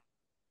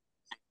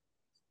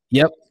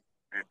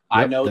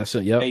I know that's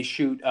it. Yep. They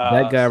shoot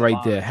that guy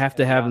right there. Have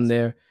to have him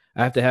there.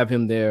 I have to have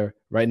him there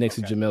right next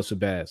to Jamel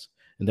Shabazz.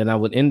 And then I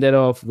would end that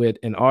off with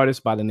an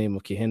artist by the name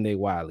of Kehinde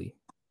Wiley.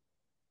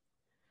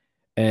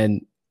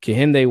 And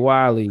Kehinde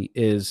Wiley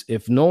is,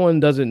 if no one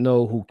doesn't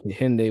know who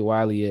Kehinde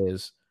Wiley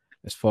is,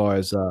 as far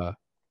as the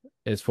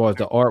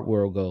art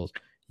world goes,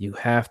 you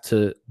have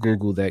to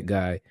Google that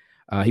guy.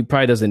 He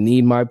probably doesn't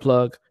need my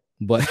plug,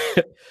 but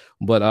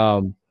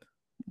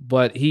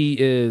but he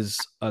is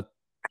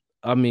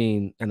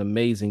an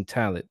amazing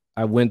talent.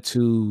 I went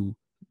to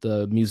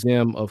the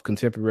Museum of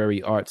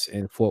Contemporary Arts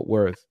in Fort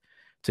Worth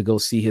to go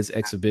see his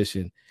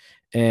exhibition,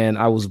 and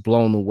I was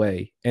blown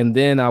away. And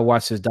then I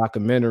watched his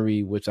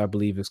documentary, which I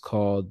believe is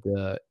called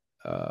the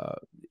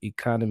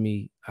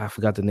Economy. I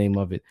forgot the name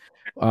of it,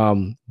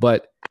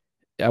 but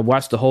I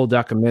watched the whole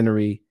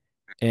documentary,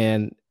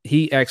 and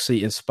he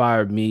actually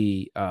inspired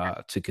me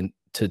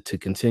to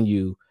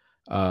continue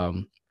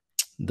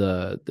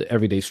the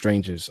Everyday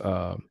Strangers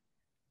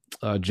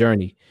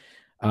journey.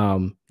 I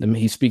mean,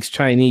 he speaks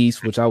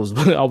Chinese, which I was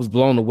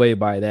blown away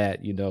by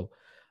that,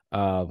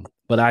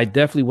 but I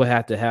definitely would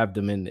have to have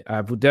them in there. I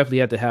would definitely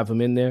have to have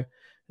him in there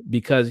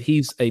because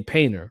he's a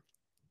painter.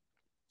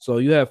 So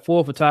you have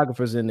 4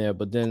 photographers in there,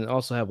 but then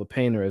also have a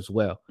painter as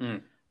well.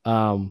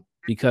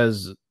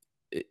 Because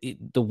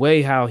the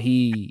way how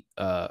he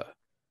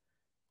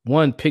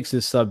one picks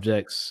his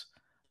subjects,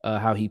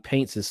 how he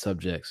paints his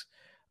subjects,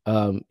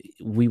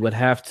 we would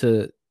have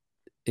to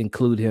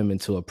include him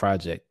into a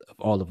project of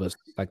all of us.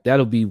 Like,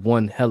 that'll be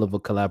one hell of a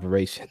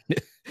collaboration.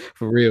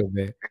 For real,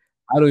 man.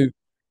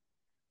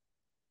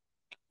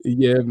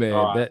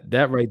 Man.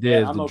 That right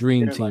there is the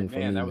dream team for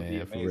me,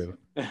 man. For real.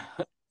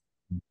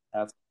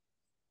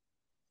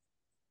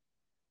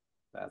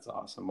 That's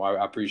awesome. Well,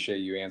 I appreciate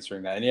you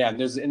answering that. And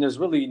there's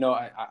really,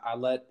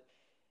 I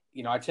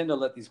tend to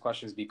let these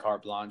questions be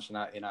carte blanche,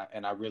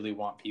 and I really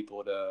want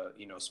people to,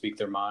 speak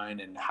their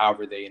mind and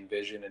however they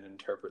envision and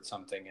interpret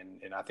something.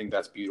 And I think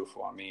that's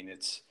beautiful. I mean,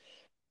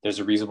 there's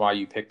a reason why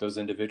you pick those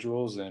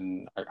individuals,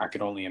 and I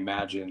could only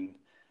imagine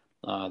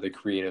the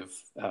creative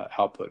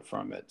output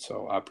from it.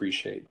 So I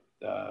appreciate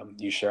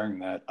you sharing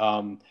that.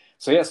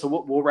 So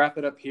we'll wrap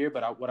it up here.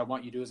 But what I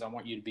want you to do is I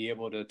want you to be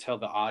able to tell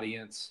the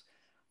audience,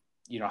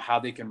 how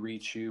they can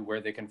reach you, where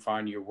they can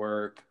find your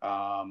work.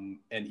 And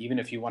even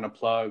if you want to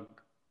plug,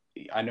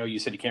 I know you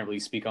said you can't really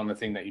speak on the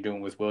thing that you're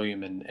doing with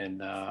William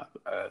and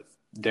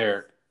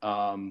Derek.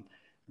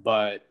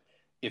 But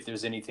if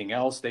there's anything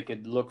else they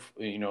could look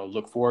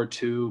forward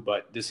to,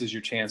 but this is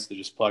your chance to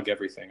just plug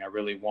everything. I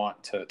really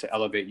want to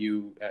elevate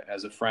you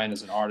as a friend,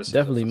 as an artist,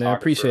 Definitely, as a man. I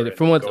appreciate it.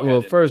 photographer.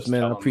 Well, first, Just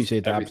man, I tell them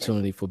appreciate the everything.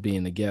 opportunity for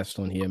being a guest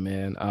on here,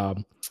 man.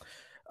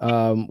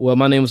 Well,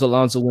 my name is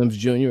Alonzo Williams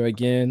Jr.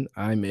 Again,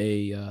 I'm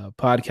a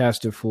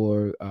podcaster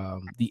for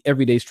the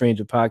Everyday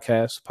Stranger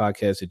podcast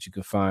that you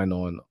can find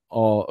on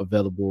all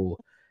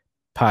available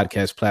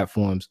podcast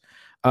platforms.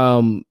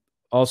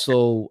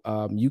 Also,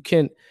 you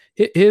can.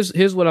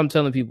 Here's what I'm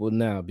telling people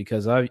now,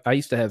 because I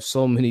used to have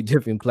so many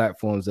different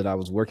platforms that I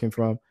was working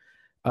from.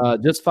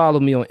 Just follow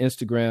me on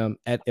Instagram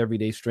at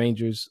Everyday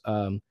Strangers.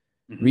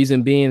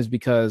 Reason being is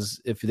because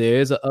if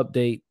there is an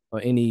update or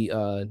any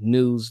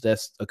news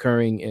that's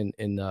occurring in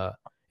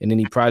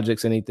any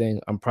projects, anything,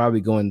 I'm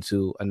probably going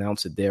to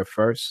announce it there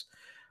first.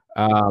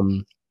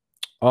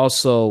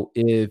 Also,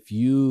 if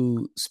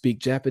you speak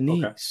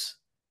Japanese,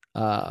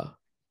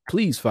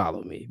 please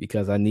follow me,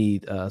 because I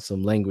need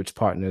some language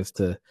partners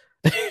to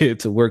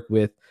to work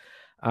with.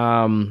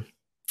 Man,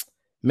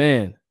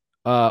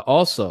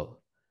 also,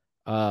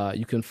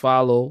 you can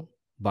follow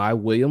by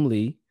William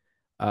Lee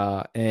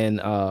and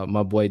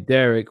my boy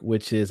Derek,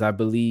 which is, I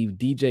believe,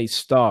 DJ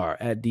Star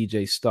at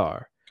DJ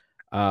Star.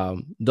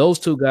 Those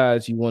two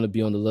guys you want to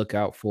be on the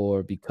lookout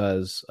for,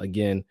 because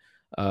again,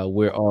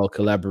 we're all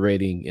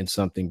collaborating in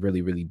something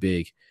really, really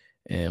big,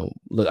 and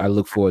I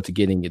look forward to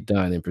getting it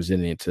done and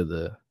presenting it to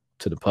the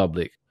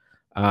public.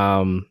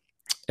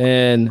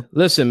 And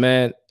listen,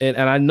 man, and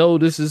I know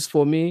this is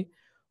for me,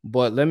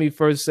 but let me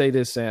first say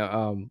this,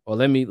 Sam, or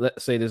let me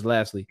say this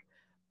lastly.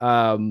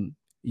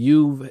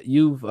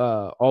 You've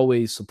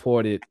always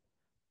supported,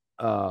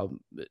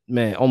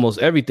 man, almost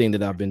everything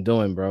that I've been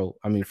doing, bro.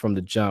 I mean, from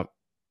the jump,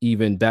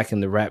 even back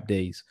in the rap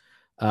days.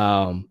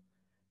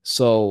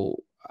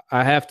 So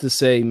I have to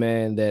say,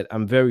 man, that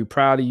I'm very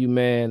proud of you,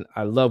 man.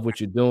 I love what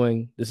you're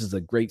doing. This is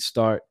a great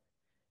start.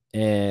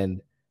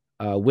 And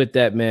with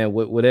that, man,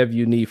 whatever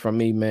you need from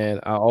me, man,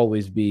 I'll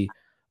always be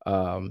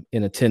in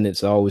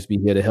attendance. I'll always be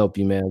here to help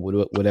you, man,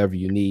 with whatever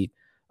you need.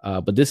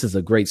 But this is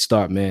a great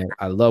start, man.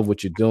 I love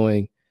what you're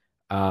doing.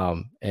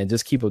 And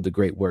just keep up the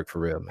great work, for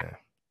real, man.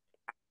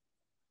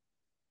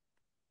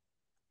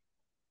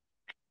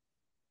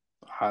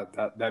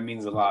 That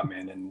means a lot,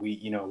 man. And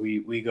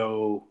we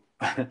go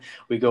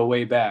we go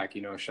way back.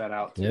 Shout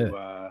out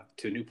to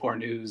Newport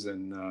News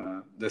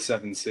and the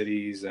Seven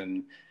Cities,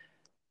 and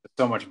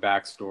so much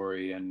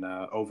backstory and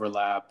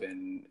overlap,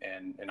 and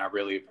I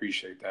really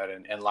appreciate that.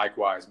 And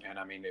likewise, man.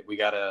 I mean, we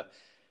gotta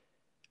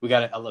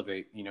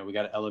elevate. We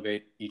gotta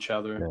elevate each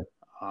other.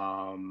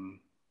 Yeah.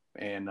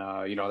 And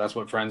that's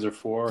what friends are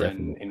for.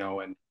 Definitely.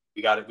 And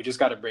we just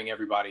gotta bring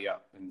everybody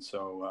up. And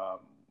so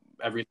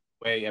every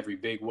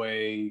big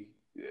way,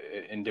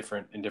 in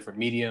different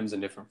mediums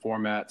and different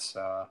formats.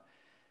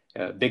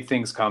 Big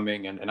things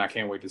coming, and I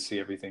can't wait to see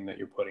everything that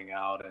you're putting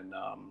out. And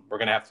we're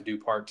gonna have to do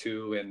part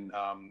 2, and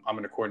I'm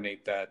gonna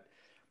coordinate that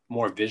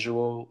more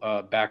visual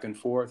back and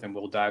forth, and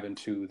we'll dive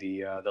into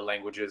the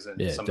languages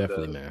and some of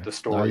the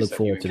stories. I look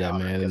forward to that,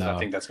 man. And I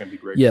think that's gonna be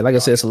great. Yeah, like I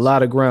said, it's a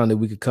lot of ground that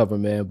we could cover,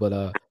 man.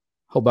 But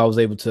hope I was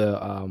able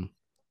to.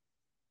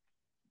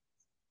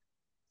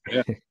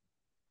 Yeah.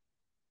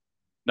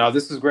 No,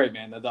 this is great,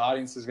 man. The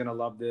audience is going to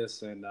love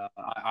this. And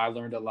I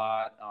learned a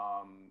lot,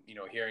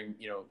 hearing,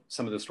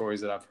 some of the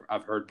stories that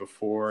I've heard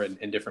before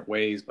in different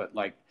ways, but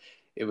like,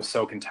 it was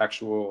so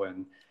contextual,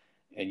 and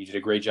you did a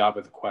great job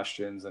with the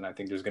questions. And I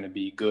think there's going to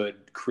be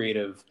good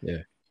creative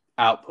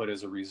output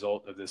as a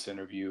result of this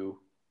interview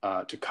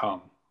to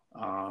come.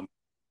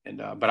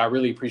 But I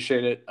really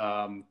appreciate it.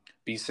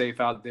 Be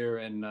safe out there.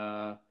 And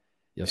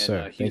yes,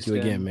 sir. Houston. Thank you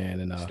again, man.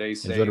 And stay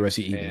safe. Enjoy the rest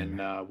of your evening.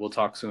 And we'll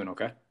talk soon.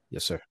 Okay.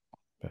 Yes, sir.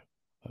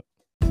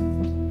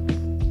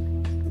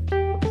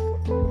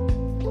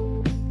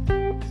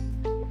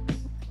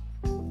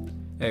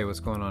 Hey, what's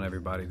going on,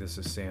 everybody? This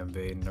is Sam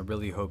Vaden. I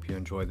really hope you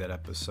enjoyed that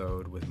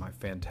episode with my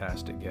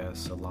fantastic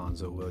guest,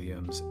 Alonzo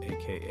Williams,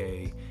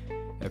 aka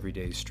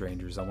Everyday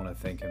Strangers. I want to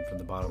thank him from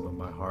the bottom of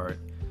my heart.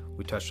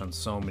 We touched on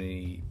so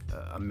many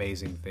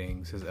amazing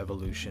things: his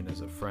evolution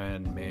as a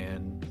friend,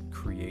 man,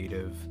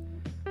 creative,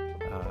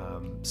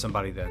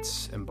 somebody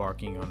that's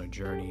embarking on a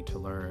journey to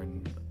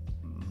learn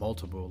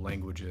multiple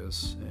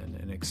languages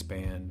and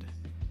expand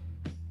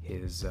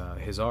his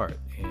art,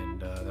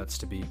 and that's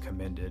to be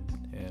commended.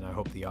 And I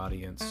hope the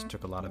audience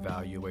took a lot of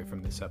value away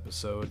from this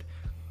episode.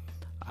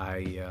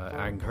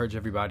 I encourage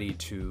everybody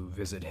to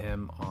visit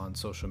him on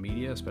social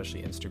media,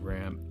 especially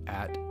Instagram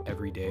at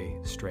Everyday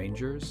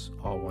Strangers,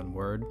 all one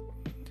word,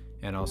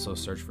 and also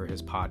search for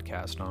his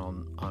podcast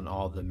on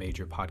all the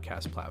major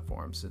podcast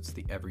platforms. It's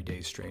the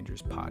Everyday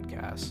Strangers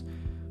podcast.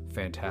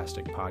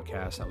 Fantastic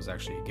podcast. I was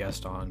actually a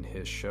guest on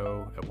his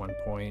show at one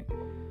point.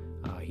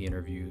 He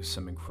interviews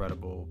some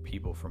incredible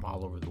people from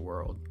all over the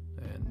world,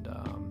 and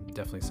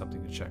definitely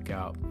something to check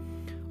out.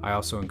 I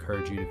also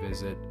encourage you to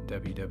visit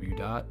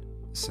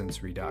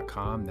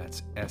www.sensoari.com.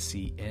 That's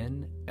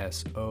SENSOARI.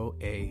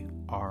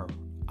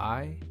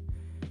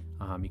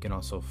 You can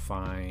also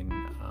find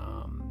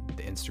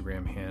the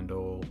Instagram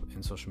handle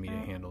and social media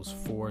handles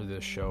for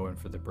this show and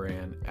for the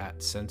brand at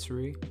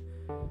SENSOARI.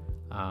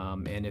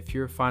 And if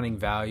you're finding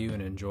value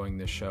and enjoying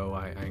the show,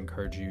 I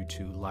encourage you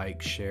to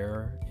like,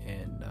 share,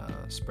 and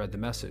spread the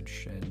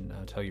message, and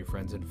tell your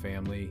friends and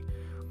family.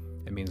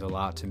 It means a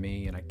lot to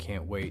me, and I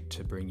can't wait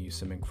to bring you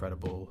some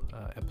incredible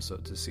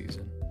episodes this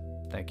season.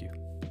 Thank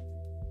you.